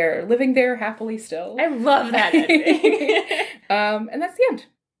meantime, they are living there happily still. I love that ending. And that's the end.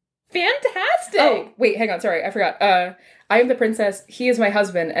 Fantastic. Oh, wait, hang on. Sorry, I forgot. I am the princess. He is my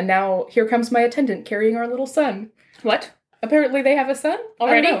husband. And now here comes my attendant carrying our little son. What? Apparently they have a son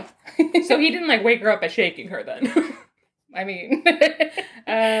Already? I don't know. So he didn't, like, wake her up by shaking her then. I mean. But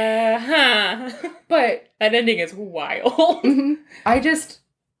that ending is wild.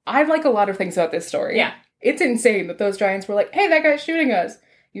 I like a lot of things about this story. Yeah. It's insane that those giants were like, hey, that guy's shooting us.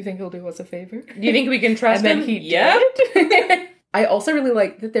 You think he'll do us a favor? Do you think we can trust him? And then he did. I also really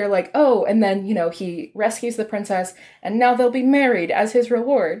like that they're like, oh, and then, you know, he rescues the princess, and now they'll be married as his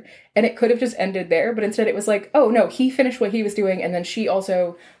reward. And it could have just ended there, but instead it was like, oh, no, he finished what he was doing, and then she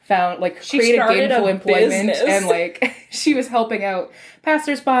also found, like, created gainful employment, and, like, she was helping out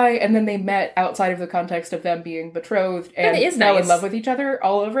passersby, and then they met outside of the context of them being betrothed, and fell in love with each other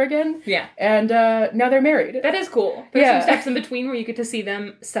all over again. Yeah. And now they're married. That is cool. There's some steps in between where you get to see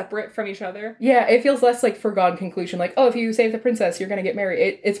them separate from each other. Yeah, it feels less like foregone conclusion, like, oh, if you save the princess, you're gonna get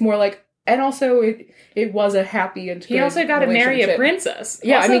married. It's more like, and also it was a happy and good He also got to marry a princess.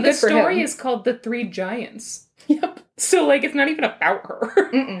 Yeah, also, I mean, the good for him. story is called The Three Giants. Yep. So, like, it's not even about her.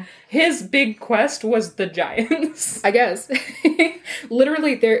 Mm-mm. His big quest was the giants. I guess.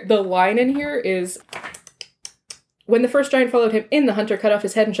 Literally, the line in here is, when the first giant followed him in, the hunter cut off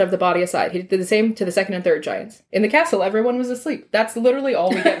his head and shoved the body aside. He did the same to the second and third giants. In the castle, everyone was asleep. That's literally all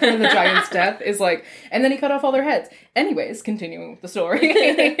we get from the giant's death, is like, and then he cut off all their heads. Anyways, continuing with the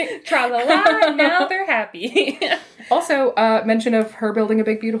story. Tra-la-la, now they're happy. Also, mention of her building a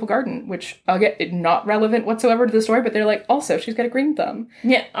big, beautiful garden, which, again, not relevant whatsoever to the story, but they're like, also, she's got a green thumb.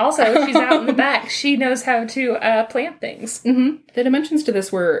 Yeah, also, she's out in the back. She knows how to plant things. Mm-hmm. The dimensions to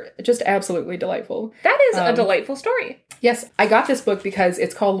this were just absolutely delightful. That is a delightful story. Yes, I got this book because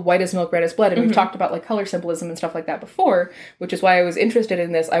it's called White as Milk, Red as Blood, and we've talked about, like, color symbolism and stuff like that before, which is why I was interested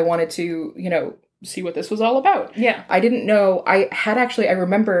in this. I wanted to, you know, see what this was all about. Yeah. I didn't know, I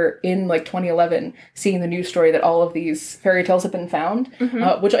remember in, like, 2011 seeing the news story that all of these fairy tales have been found,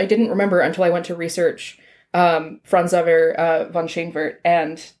 which I didn't remember until I went to research Franz Xaver von Schoenwert,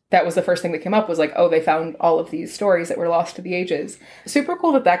 and that was the first thing that came up, was like, oh, they found all of these stories that were lost to the ages. Super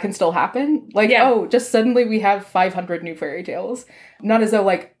cool that can still happen. Like, oh, just suddenly we have 500 new fairy tales. Not as though,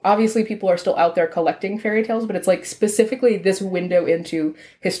 like, obviously people are still out there collecting fairy tales, but it's like specifically this window into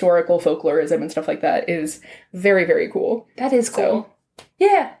historical folklorism and stuff like that is very, very cool. That is cool. So,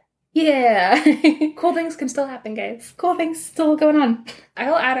 yeah. Cool things can still happen, guys. Cool things still going on.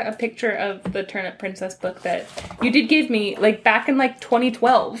 I'll add a picture of the Turnip Princess book that you did give me, like, back in, like,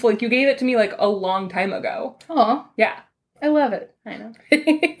 2012. Like, you gave it to me, like, a long time ago. Aw. Yeah. I love it. I know.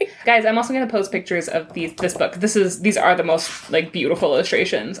 Guys, I'm also going to post pictures of this book. These are the most, like, beautiful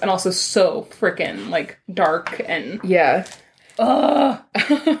illustrations, and also so freaking, like, dark and... Yeah. Ugh.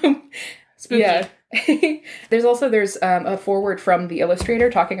 Spooky. Yeah. There's a foreword from the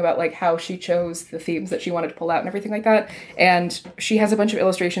illustrator talking about, like, how she chose the themes that she wanted to pull out and everything like that. And she has a bunch of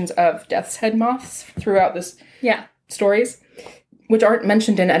illustrations of death's head moths throughout this stories, which aren't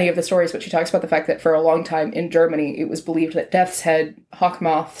mentioned in any of the stories, but she talks about the fact that for a long time in Germany, it was believed that death's head hawk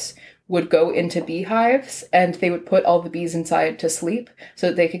moths would go into beehives, and they would put all the bees inside to sleep so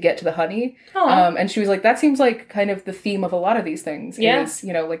that they could get to the honey. And she was like, that seems like kind of the theme of a lot of these things. Yeah. Is,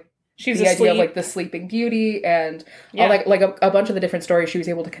 you know, like, she's the asleep. idea of, like, the sleeping beauty and all, like a bunch of the different stories she was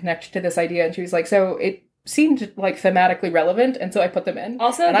able to connect to this idea, and she was like, so it seemed, like, thematically relevant, and so I put them in.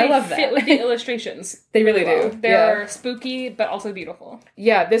 Also, and they I love fit that. with the illustrations. They really do. They're spooky, but also beautiful.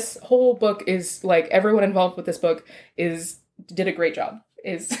 Yeah, this whole book is, like, everyone involved with this book did a great job,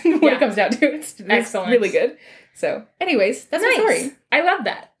 is what it comes down to. It's excellent. Really good. So, anyways, that's my story. I love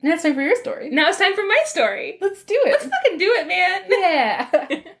that. Now it's time for your story. Now it's time for my story. Let's do it. Let's fucking do it, man. Yeah.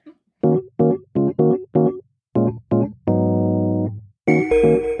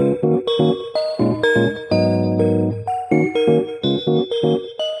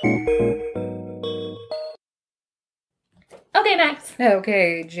 Okay, Max.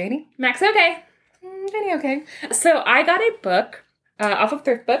 Okay, Janie. Max, okay. Janie, okay. So I got a book off of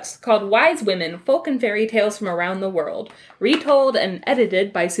Thrift Books called Wise Women, Folk and Fairy Tales from Around the World, retold and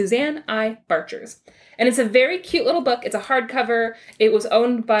edited by Suzanne I. Barchers. And it's a very cute little book. It's a hardcover. It was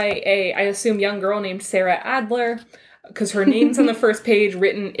owned by I assume, young girl named Sarah Adler. because her name's on the first page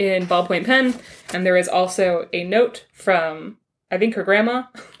written in ballpoint pen, and there is also a note from, I think, her grandma.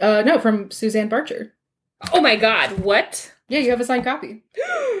 No, from Suzanne Barcher. Oh my god, what? Yeah, you have a signed copy.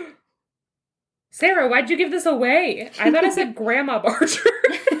 Sarah, why'd you give this away? I thought I said Grandma Barger.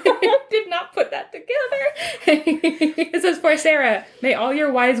 Did not put that together. It says, for Sarah, may all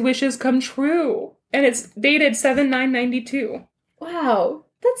your wise wishes come true. And it's dated 7/9/92. Wow,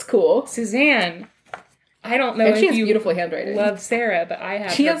 that's cool. Suzanne, I don't know and she if has you beautiful handwriting. love Sarah, but I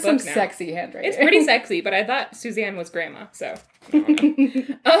have She her has some book now. sexy handwriting. It's pretty sexy, but I thought Suzanne was grandma, so I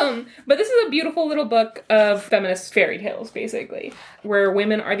don't know. But this is a beautiful little book of feminist fairy tales, basically, where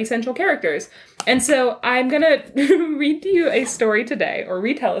women are the central characters. And so I'm gonna read to you a story today, or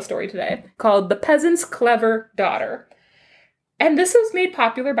retell a story today, called The Peasant's Clever Daughter. And this was made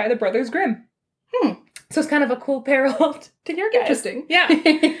popular by the Brothers Grimm. So it's kind of a cool parallel to your guys. Interesting. Yeah.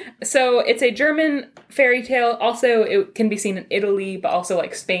 So it's a German fairy tale. Also, it can be seen in Italy, but also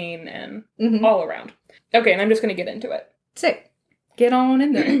like Spain and all around. Okay, and I'm just going to get into it. Sick. Get on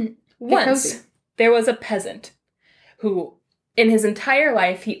in there. Once, there was a peasant who, in his entire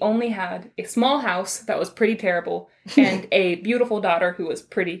life, he only had a small house that was pretty terrible and a beautiful daughter who was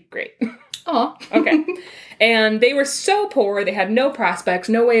pretty great. Aw. Okay. And they were so poor, they had no prospects,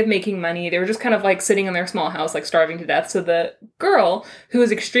 no way of making money. They were just kind of like sitting in their small house, like starving to death. So the girl, who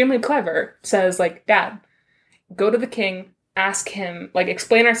is extremely clever, says like, Dad, go to the king, ask him, like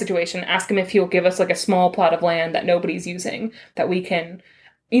explain our situation, ask him if he'll give us like a small plot of land that nobody's using, that we can,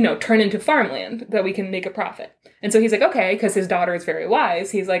 you know, turn into farmland, that we can make a profit. And so he's like, okay, because his daughter is very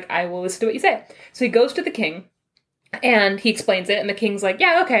wise. He's like, I will listen to what you say. So he goes to the king. And he explains it, and the king's like,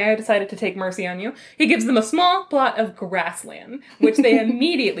 yeah, okay, I decided to take mercy on you. He gives them a small plot of grassland, which they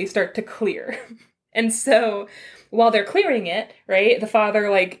immediately start to clear. And so, while they're clearing it, right, the father,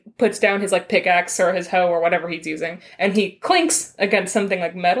 like, puts down his, like, pickaxe or his hoe or whatever he's using, and he clinks against something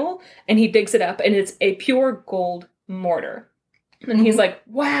like metal, and he digs it up, and it's a pure gold mortar. And he's like,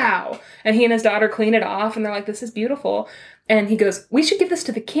 wow. And he and his daughter clean it off, and they're like, this is beautiful. And he goes, we should give this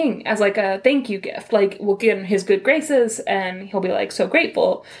to the king as like a thank you gift. Like, we'll give him his good graces, and he'll be like so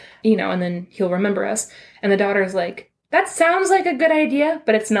grateful, you know, and then he'll remember us. And the daughter's like, that sounds like a good idea,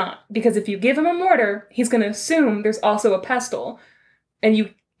 but it's not. Because if you give him a mortar, he's going to assume there's also a pestle,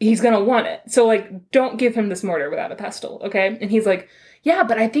 and he's going to want it. So, like, don't give him this mortar without a pestle, okay? And he's like, yeah,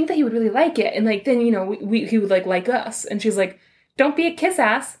 but I think that he would really like it. And, like, then, you know, he would, like us. And she's like, don't be a kiss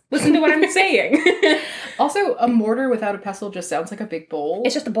ass. Listen to what I'm saying. Also, a mortar without a pestle just sounds like a big bowl.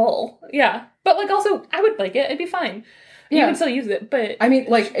 It's just a bowl. Yeah. But, like, also, I would like it. It'd be fine. You can still use it, but... I mean,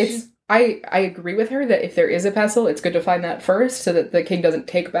 like, it's... I agree with her that if there is a pestle, it's good to find that first so that the king doesn't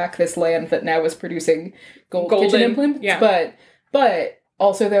take back this land that now is producing golden kitchen implements. Yeah. But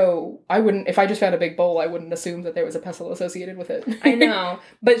also, though, I wouldn't... If I just found a big bowl, I wouldn't assume that there was a pestle associated with it. I know.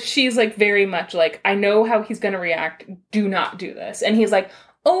 But she's, like, very much like, I know how he's gonna react. Do not do this. And he's like,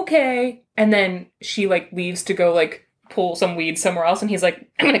 okay. And then she, like, leaves to go, like, pull some weed somewhere else. And he's like,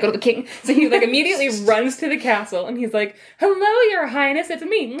 I'm gonna go to the king. So he, like, immediately runs to the castle. And he's like, hello, your highness. It's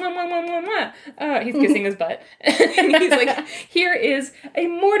me. Mwah, mwah, mwah, mwah, mwah. He's kissing his butt. And he's like, here is a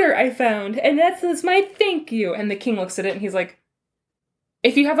mortar I found. And that's my thank you. And the king looks at it and he's like,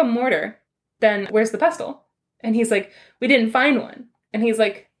 if you have a mortar, then where's the pestle? And he's like, we didn't find one. And he's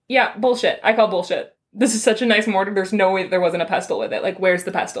like, yeah, bullshit. I call bullshit. This is such a nice mortar. There's no way that there wasn't a pestle with it. Like, where's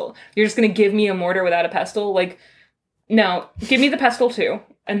the pestle? You're just going to give me a mortar without a pestle? Like, no, give me the pestle too,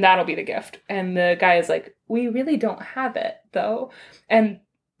 and that'll be the gift. And the guy is like, we really don't have it, though. And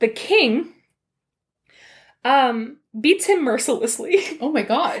the king beats him mercilessly. Oh my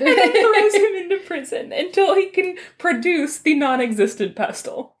god. And then throws him into prison until he can produce the non-existent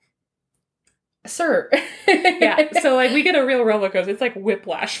pestle. Sir. Yeah, so, like, we get a real roller coaster. It's like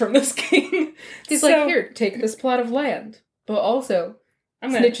whiplash from this king. He's like, here, take this plot of land. But also,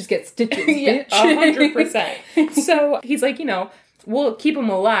 snitches get stitches, yeah, bitch. 100%. So, he's like, you know, we'll keep him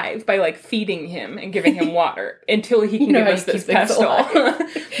alive by, like, feeding him and giving him water until he can give us this pestle.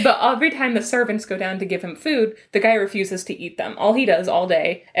 But every time the servants go down to give him food, the guy refuses to eat them. All he does all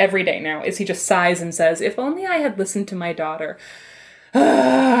day, every day now, is he just sighs and says, if only I had listened to my daughter.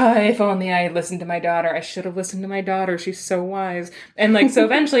 If only I had listened to my daughter. I should have listened to my daughter. She's so wise. And, like, so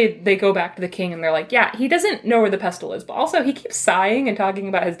eventually they go back to the king and they're like, yeah, he doesn't know where the pestle is, but also he keeps sighing and talking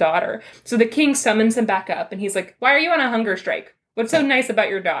about his daughter. So the king summons him back up and he's like, why are you on a hunger strike? What's so nice about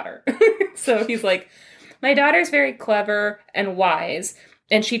your daughter? So he's like, my daughter's very clever and wise.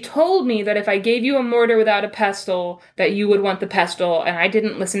 And she told me that if I gave you a mortar without a pestle, that you would want the pestle. And I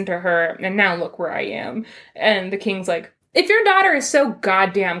didn't listen to her. And now look where I am. And the king's like, if your daughter is so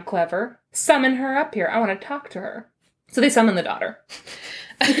goddamn clever, summon her up here. I want to talk to her. So they summon the daughter.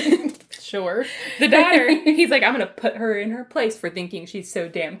 Sure. The daughter, he's like, I'm going to put her in her place for thinking she's so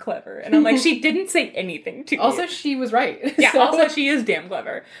damn clever. And I'm like, she didn't say anything to you. Also, she was right. Yeah, also she is damn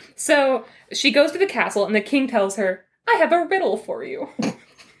clever. So she goes to the castle and the king tells her, I have a riddle for you.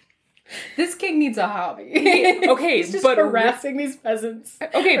 This king needs a hobby. Okay, he's just but harassing these peasants.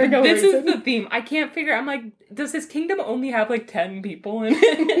 Okay, but no this reason. is the theme. I can't figure. I'm like, does his kingdom only have like 10 people in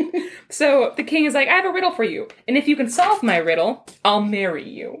it? So the king is like, I have a riddle for you, and if you can solve my riddle, I'll marry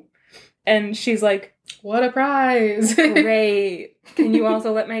you. And she's like, what a prize! Great. Can you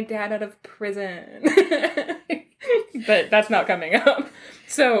also let my dad out of prison? But that's not coming up.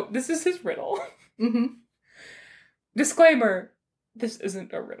 So this is his riddle. Mm-hmm. Disclaimer. This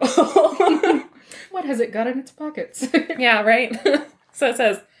isn't a riddle. What has it got in its pockets? Yeah, right? So it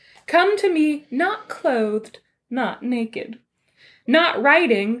says, come to me not clothed, not naked. Not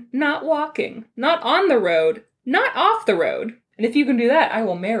riding, not walking. Not on the road, not off the road. And if you can do that, I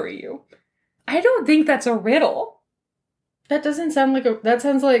will marry you. I don't think that's a riddle. That doesn't sound like that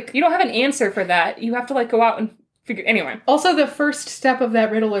sounds like... You don't have an answer for that. You have to, like, go out and figure... Anyway. Also, the first step of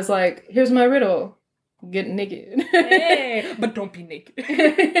that riddle is like, here's my riddle. Get naked. Hey, but don't be naked.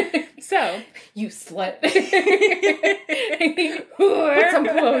 So, you slut. Put some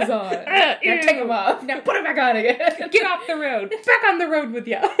clothes on. Now take them off. Now put them back on again. Get off the road. Back on the road with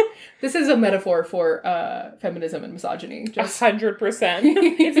you. This is a metaphor for feminism and misogyny. 100%.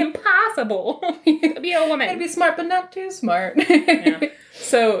 It's impossible to be a woman. And be smart, but not too smart. Yeah.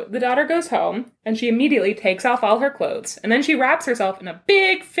 So the daughter goes home, and she immediately takes off all her clothes, and then she wraps herself in a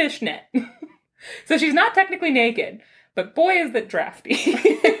big fishnet. So she's not technically naked, but boy is that drafty.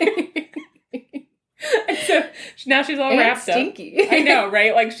 And so now she's all wrapped stinky. up. I know,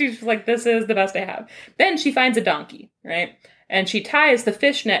 right? Like she's like, this is the best I have. Then she finds a donkey, right? And she ties the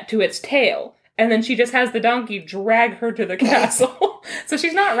fishnet to its tail. And then she just has the donkey drag her to the castle. So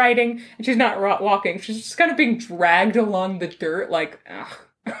she's not riding and she's not walking. She's just kind of being dragged along the dirt like,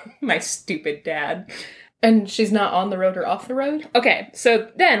 ugh, my stupid dad. And she's not on the road or off the road? Okay,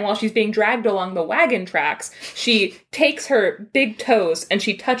 so then while she's being dragged along the wagon tracks, she takes her big toes and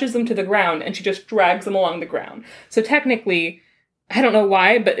she touches them to the ground and she just drags them along the ground. So technically, I don't know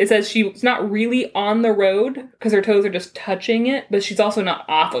why, but it says she's not really on the road because her toes are just touching it, but she's also not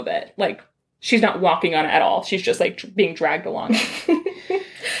off of it. Like, she's not walking on it at all. She's just like being dragged along it.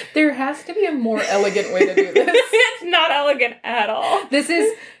 There has to be a more elegant way to do this. It's not elegant at all. This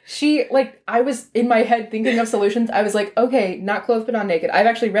is, I was in my head thinking of solutions. I was like, okay, not clothed but not naked. I've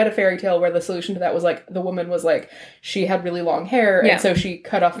actually read a fairy tale where the solution to that was like, the woman was like, she had really long hair, and so she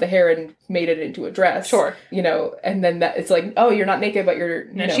cut off the hair and made it into a dress. Sure. You know, and then that, it's like, oh, you're not naked, but you're,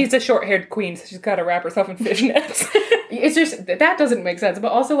 you know. She's a short-haired queen, so she's got to wrap herself in fishnets. It's just, that doesn't make sense.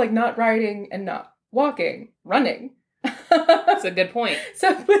 But also, like, not riding and not walking, running. That's a good point.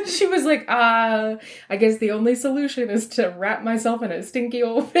 So but she was like, I guess the only solution is to wrap myself in a stinky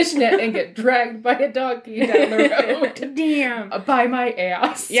old fishnet and get dragged by a donkey down the road. Damn. By my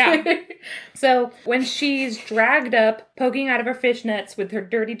ass. Yeah. So when she's dragged up, poking out of her fishnets with her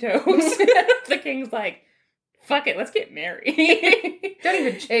dirty toes, the king's like, fuck it, let's get married. Don't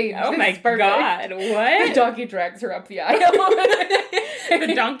even change. Oh my god, what? The donkey drags her up the aisle.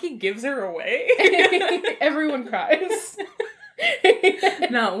 The donkey gives her away. Everyone cries.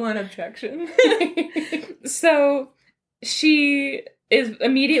 Not one objection. So she is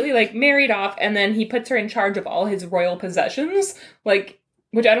immediately like married off, and then he puts her in charge of all his royal possessions, like,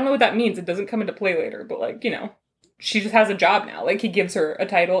 which I don't know what that means. It doesn't come into play later, but like, you know, she just has a job now. Like, he gives her a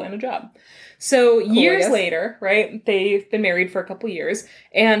title and a job. So cool, years later, right, they've been married for a couple years,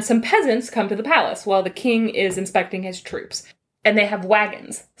 and some peasants come to the palace while the king is inspecting his troops. And they have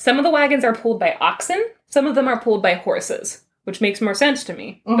wagons. Some of the wagons are pulled by oxen, some of them are pulled by horses, which makes more sense to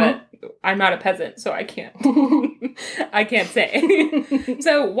me, but I'm not a peasant, so I can't. I can't say.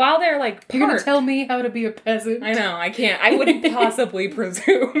 So while they're like parked, you're gonna tell me how to be a peasant? I know, I can't. I wouldn't possibly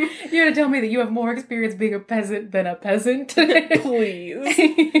presume. You're gonna tell me that you have more experience being a peasant than a peasant?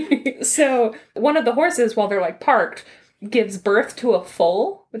 Please. So one of the horses, while they're like parked, gives birth to a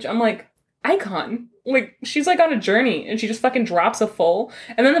foal, which I'm like, icon. Like, she's like on a journey and she just fucking drops a foal.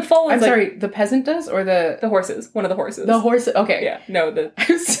 And then the foal is sorry, the peasant does? Or the horses. One of the horses. The horse, okay. Yeah, no,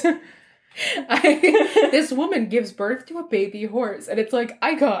 this woman gives birth to a baby horse, and it's like,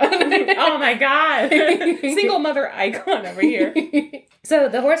 icon. Oh my god. Single mother icon over here. So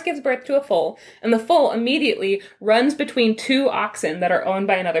the horse gives birth to a foal, and the foal immediately runs between two oxen that are owned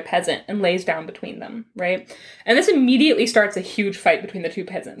by another peasant and lays down between them, right? And this immediately starts a huge fight between the two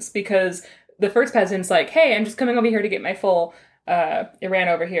peasants, because the first peasant's like, hey, I'm just coming over here to get my foal. It ran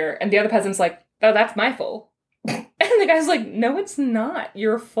over here. And the other peasant's like, oh, that's my foal. And And the guy's like, no, it's not.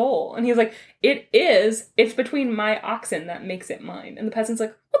 You're full. And he's like, it is. It's between my oxen that makes it mine. And the peasant's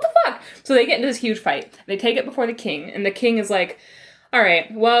like, what the fuck? So they get into this huge fight. They take it before the king. And the king is like, all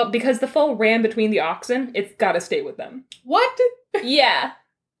right, well, because the foal ran between the oxen, it's got to stay with them. What? Yeah.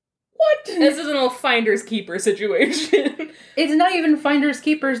 What? This is an old finders keeper situation. It's not even finders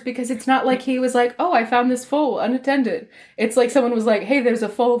keepers because it's not like he was like, oh, I found this foal unattended. It's like someone was like, hey, there's a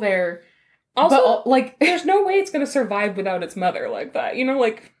foal there. Also, but, like, there's no way it's going to survive without its mother like that. You know,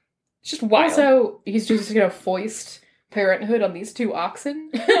 like, it's just wild. Also, he's just going to foist parenthood on these two oxen.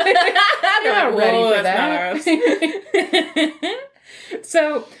 They're not ready for that.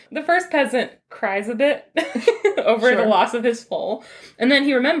 So, the first peasant cries a bit over the loss of his foal. And then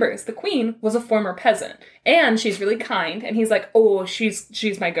he remembers the queen was a former peasant. And she's really kind. And he's like, oh,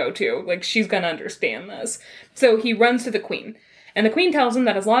 she's my go-to. Like, she's gonna understand this. So he runs to the queen. And the queen tells him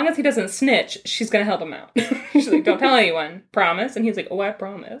that as long as he doesn't snitch, she's gonna help him out. She's like, don't tell anyone. Promise? And he's like, oh, I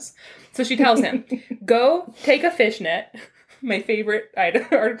promise. So she tells him, go take a fishnet, my favorite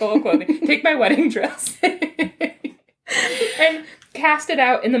article of clothing, take my wedding dress, and cast it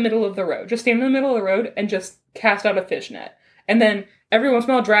out in the middle of the road. Just stand in the middle of the road and just cast out a fishnet. And then every once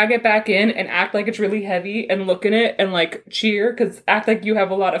in a while drag it back in and act like it's really heavy and look in it and like cheer because act like you have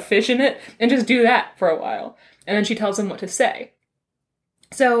a lot of fish in it and just do that for a while. And then she tells him what to say.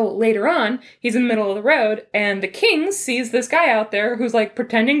 So later on, he's in the middle of the road and the king sees this guy out there who's like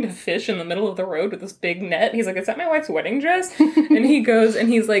pretending to fish in the middle of the road with this big net. He's like, is that my wife's wedding dress? And he goes and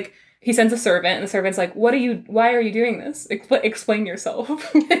he's like, he sends a servant, and the servant's like, why are you doing this? Explain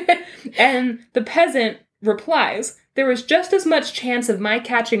yourself. And the peasant replies, there is just as much chance of my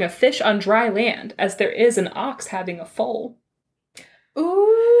catching a fish on dry land as there is an ox having a foal.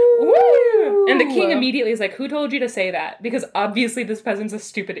 Ooh. And the king immediately is like, who told you to say that? Because obviously this peasant's a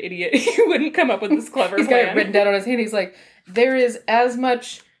stupid idiot. He wouldn't come up with this clever He's plan. got it written down on his hand. He's like, there is as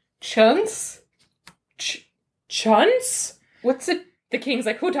much chunce? Chunce? What's it? The king's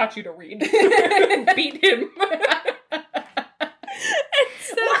like, who taught you to read? Beat him.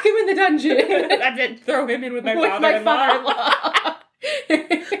 So, lock him in the dungeon. That's it. Throw him in with my father-in-law.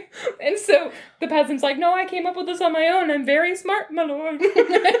 And so the peasant's like, no, I came up with this on my own. I'm very smart, my lord. And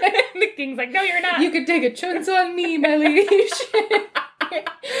the king's like, no, you're not. You could take a chance on me, my liege.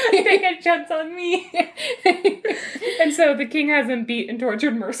 Take a chance on me. And so the king has him beat and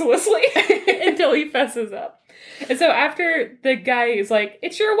tortured mercilessly until he fesses up. And so after the guy is like,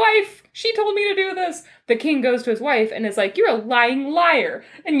 it's your wife, she told me to do this, the king goes to his wife and is like, you're a lying liar,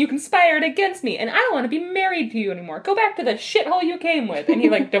 and you conspired against me, and I don't want to be married to you anymore. Go back to the shithole you came with. And he,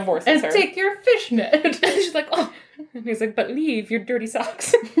 like, divorces her. And take your fishnet. And she's like, oh. And he's like, but leave your dirty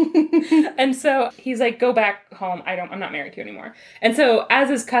socks. And so he's like, go back home. I'm not married to you anymore. And so, as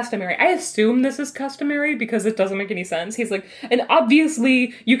is customary, I assume this is customary because it doesn't make any sense. He's like, and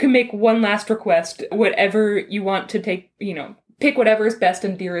obviously you can make one last request, whatever you want to take, pick whatever is best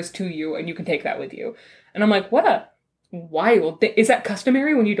and dearest to you, and you can take that with you. And I'm like, what a wild thing. Is that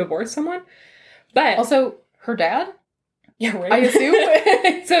customary when you divorce someone? But also, her dad? Yeah, right. I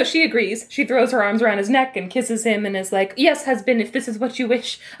assume. So she agrees. She throws her arms around his neck and kisses him and is like, yes, husband, if this is what you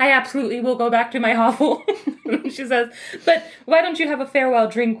wish, I absolutely will go back to my hovel. She says, but why don't you have a farewell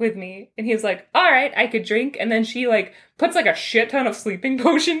drink with me? And he's like, all right, I could drink. And then she, like, puts, like, a shit ton of sleeping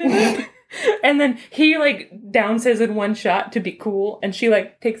potion in it. And then he, like, downs his in one shot to be cool. And she,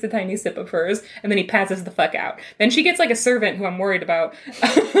 like, takes a tiny sip of hers. And then he passes the fuck out. Then she gets, like, a servant who I'm worried about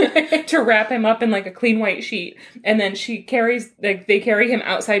to wrap him up in, like, a clean white sheet. And then she carries, like, they carry him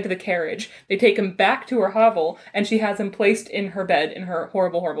outside to the carriage. They take him back to her hovel. And she has him placed in her bed in her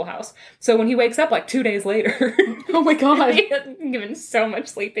horrible, horrible house. So when he wakes up, like, 2 days later. Oh my god. He had given so much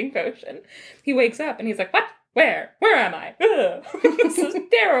sleeping potion. He wakes up and he's like, what? Where? Where am I? Ugh. This is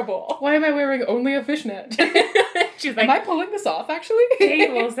terrible. Why am I wearing only a fishnet? She's like, am I pulling this off, actually?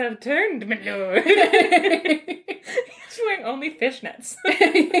 Tables have turned, my lord. She's wearing only fishnets.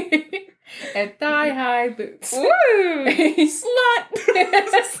 And thigh-high boots. Woo! Slut!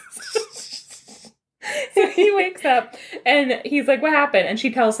 So he wakes up and he's like, what happened? And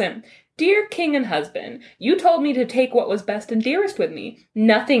she tells him, dear king and husband, you told me to take what was best and dearest with me.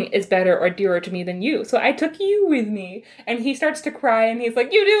 Nothing is better or dearer to me than you, so I took you with me. And he starts to cry, and he's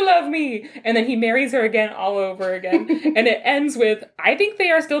like, you do love me! And then he marries her again, all over again. And it ends with, I think they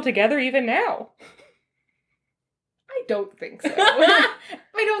are still together even now. I don't think so. I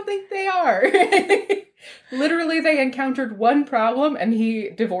don't think they are. Literally, they encountered one problem, and he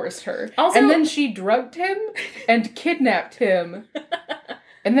divorced her. Also, and then she drugged him and kidnapped him.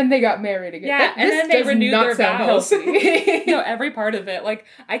 And then they got married again. Yeah, and then they renewed their vows. Healthy. No, every part of it. Like,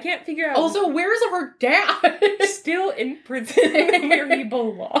 I can't figure out... Also, where's her dad? Still in prison where he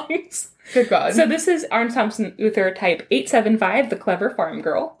belongs. Good God. So this is Arne Thompson Uther type 875, The Clever Farm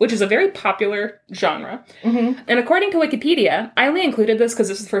Girl, which is a very popular genre. Mm-hmm. And according to Wikipedia, I only included this because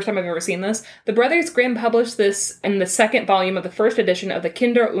this is the first time I've ever seen this. The Brothers Grimm published this in the second volume of the first edition of the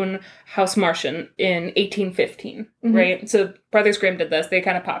Kinder und Hausmärchen in 1815, right? So Brothers Grimm did this. They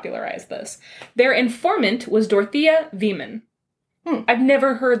kind of popularized this. Their informant was Dorothea Wieman. I've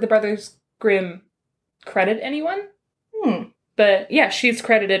never heard the Brothers Grimm credit anyone. But yeah, she's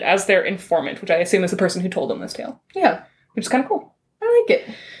credited as their informant, which I assume is the person who told them this tale. Yeah. Which is kind of cool. I like it.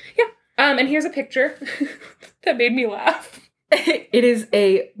 Yeah. And here's a picture that made me laugh. It is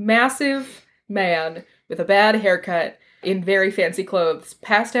a massive man with a bad haircut in very fancy clothes,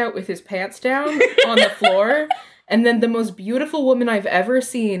 passed out with his pants down on the floor. And then the most beautiful woman I've ever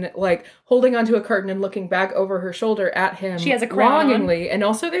seen, like, holding onto a curtain and looking back over her shoulder at him. She has a crown longingly. And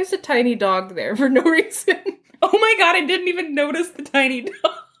also there's a tiny dog there for no reason. Oh my god, I didn't even notice the tiny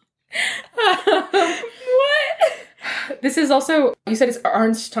dog. What? This is also, you said it's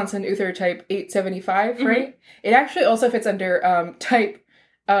Arne Thompson Uther type 875, right? It actually also fits under type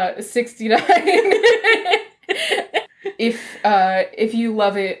 69. If you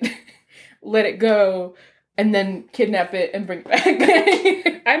love it, let it go, and then kidnap it and bring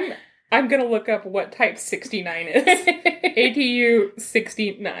it back. I'm gonna look up what type 69 is. ATU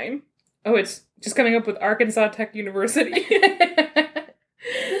 69. Oh, it's just coming up with Arkansas Tech University.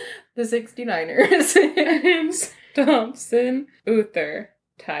 The 69ers. Thompson Uther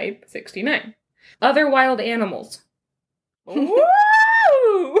type 69. Other wild animals. Woo!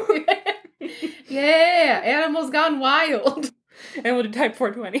 Yeah, animals gone wild. And we'll do type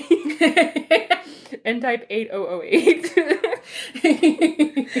 420. And type 8008.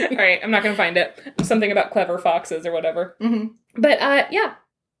 All right, I'm not going to find it. Something about clever foxes or whatever. But, yeah,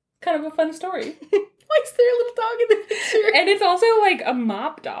 kind of a fun story. Why is there a little dog in the picture? And it's also, like, a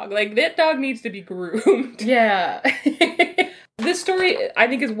mop dog. Like, that dog needs to be groomed. Yeah. This story, I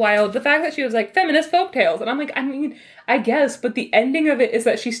think, is wild. The fact that she was like, feminist folktales. And I'm like, I mean, I guess, but the ending of it is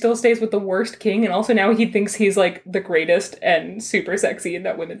that she still stays with the worst king, and also now he thinks he's, like, the greatest and super sexy and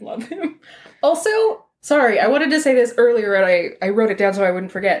that women love him. Also, sorry, I wanted to say this earlier, and I wrote it down so I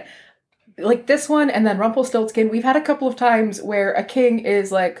wouldn't forget. Like, this one, and then Rumpelstiltskin, we've had a couple of times where a king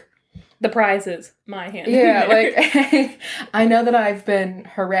is, like... The prize is my hand. Yeah, like, I know that I've been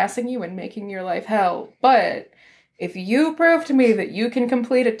harassing you and making your life hell, but... if you prove to me that you can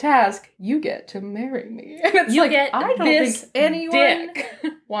complete a task, you get to marry me. And it's you like, get I don't think anyone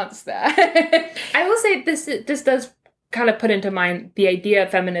wants that. I will say this does kind of put into mind the idea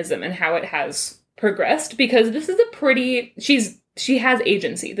of feminism and how it has progressed, because this is a pretty... She has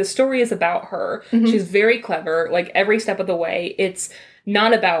agency. The story is about her. She's very clever, like, every step of the way. It's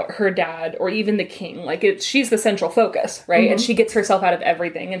not about her dad or even the king. Like, she's the central focus, right? And she gets herself out of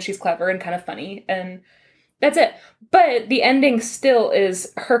everything, and she's clever and kind of funny, and... that's it. But the ending still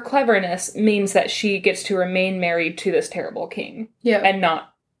is her cleverness means that she gets to remain married to this terrible king. Yeah. And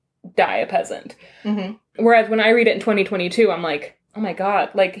not die a peasant. Whereas when I read it in 2022, I'm like, oh my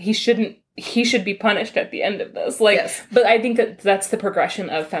god, like, he should be punished at the end of this. Like, yes. But I think that that's the progression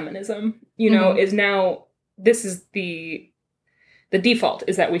of feminism, you know, is now, this is the default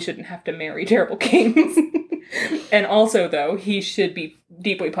is that we shouldn't have to marry terrible kings. And also, though, he should be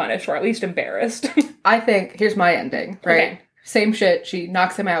deeply punished, or at least embarrassed. I think, here's my ending, right? Okay. Same shit, she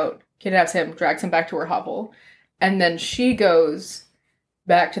knocks him out, kidnaps him, drags him back to her hovel, and then she goes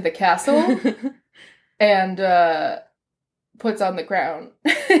back to the castle and puts on the crown.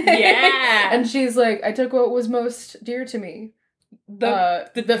 Yeah! And she's like, I took what was most dear to me.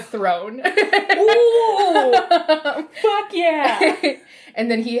 The throne. Ooh! Fuck yeah! And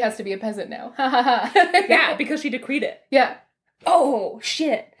then he has to be a peasant now. Yeah, because she decreed it. Yeah. Oh,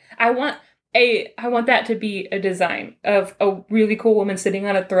 shit. I want that to be a design of a really cool woman sitting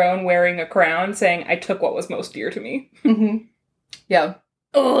on a throne wearing a crown saying, I took what was most dear to me. Yeah.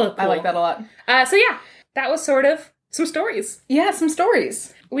 Oh, cool. I like that a lot. So yeah, that was sort of some stories. Yeah, some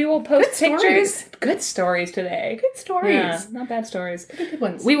stories. We will post pictures. Good stories today. Good stories. Yeah, not bad stories. Good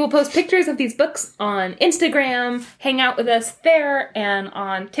ones. We will post pictures of these books on Instagram. Hang out with us there, and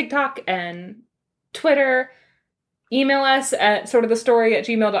on TikTok and Twitter. Email us at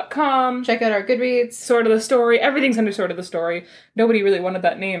sortofthestory@gmail.com. Check out our Goodreads. Sort of the Story. Everything's under Sort of the Story. Nobody really wanted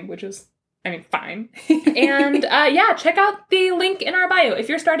that name, which is, I mean, fine. And yeah, check out the link in our bio. If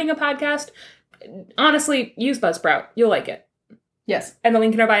you're starting a podcast, honestly, use Buzzsprout. You'll like it. Yes. And the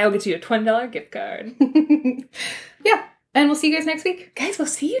link in our bio gets you a $20 gift card. Yeah. And we'll see you guys next week. Guys, we'll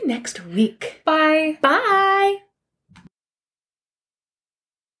see you next week. Bye. Bye.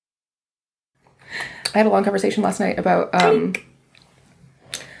 I had a long conversation last night about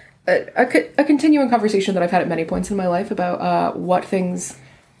a continuing conversation that I've had at many points in my life about what things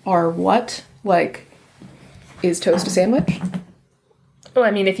are what. Like, is toast a sandwich? Well,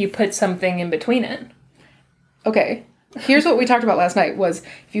 I mean, if you put something in between it. Okay. Here's what we talked about last night was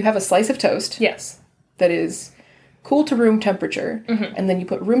if you have a slice of toast. Yes. That is cool to room temperature, and then you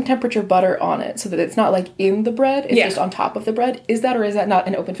put room temperature butter on it so that it's not like in the bread, it's just on top of the bread. Is that or is that not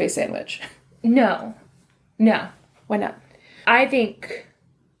an open-faced sandwich? No. Why not? I think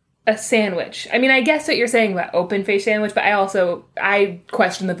a sandwich. I mean, I guess what you're saying about open-faced sandwich, but I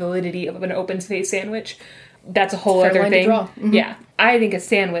question the validity of an open-faced sandwich. That's a whole other thing. Mm-hmm. Yeah. I think a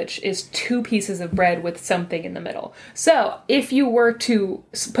sandwich is 2 pieces of bread with something in the middle. So, if you were to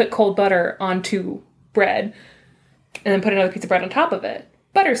put cold butter onto bread and then put another piece of bread on top of it,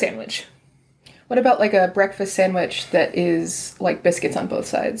 butter sandwich. What about like a breakfast sandwich that is like biscuits on both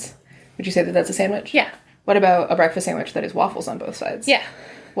sides? Would you say that that's a sandwich? Yeah. What about a breakfast sandwich that is waffles on both sides? Yeah.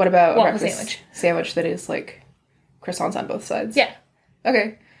 What about waffle a breakfast sandwich that is like croissants on both sides? Yeah.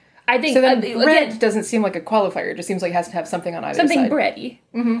 Okay. I think so. Then bread doesn't seem like a qualifier. It just seems like it has to have something on either side. Something bready.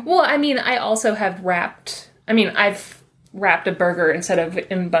 Mm-hmm. Well, I mean, I've wrapped a burger instead of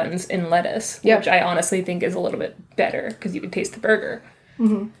in buns in lettuce, which I honestly think is a little bit better because you can taste the burger.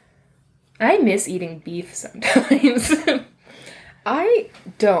 Mm-hmm. I miss eating beef sometimes. I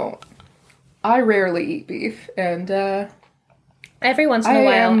don't. I rarely eat beef, and every once in a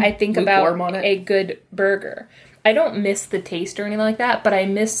while I think about a good burger. I don't miss the taste or anything like that, but I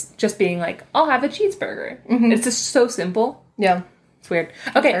miss just being like, I'll have a cheeseburger. Mm-hmm. It's just so simple. Yeah. It's weird.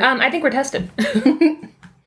 Okay, I think we're tested.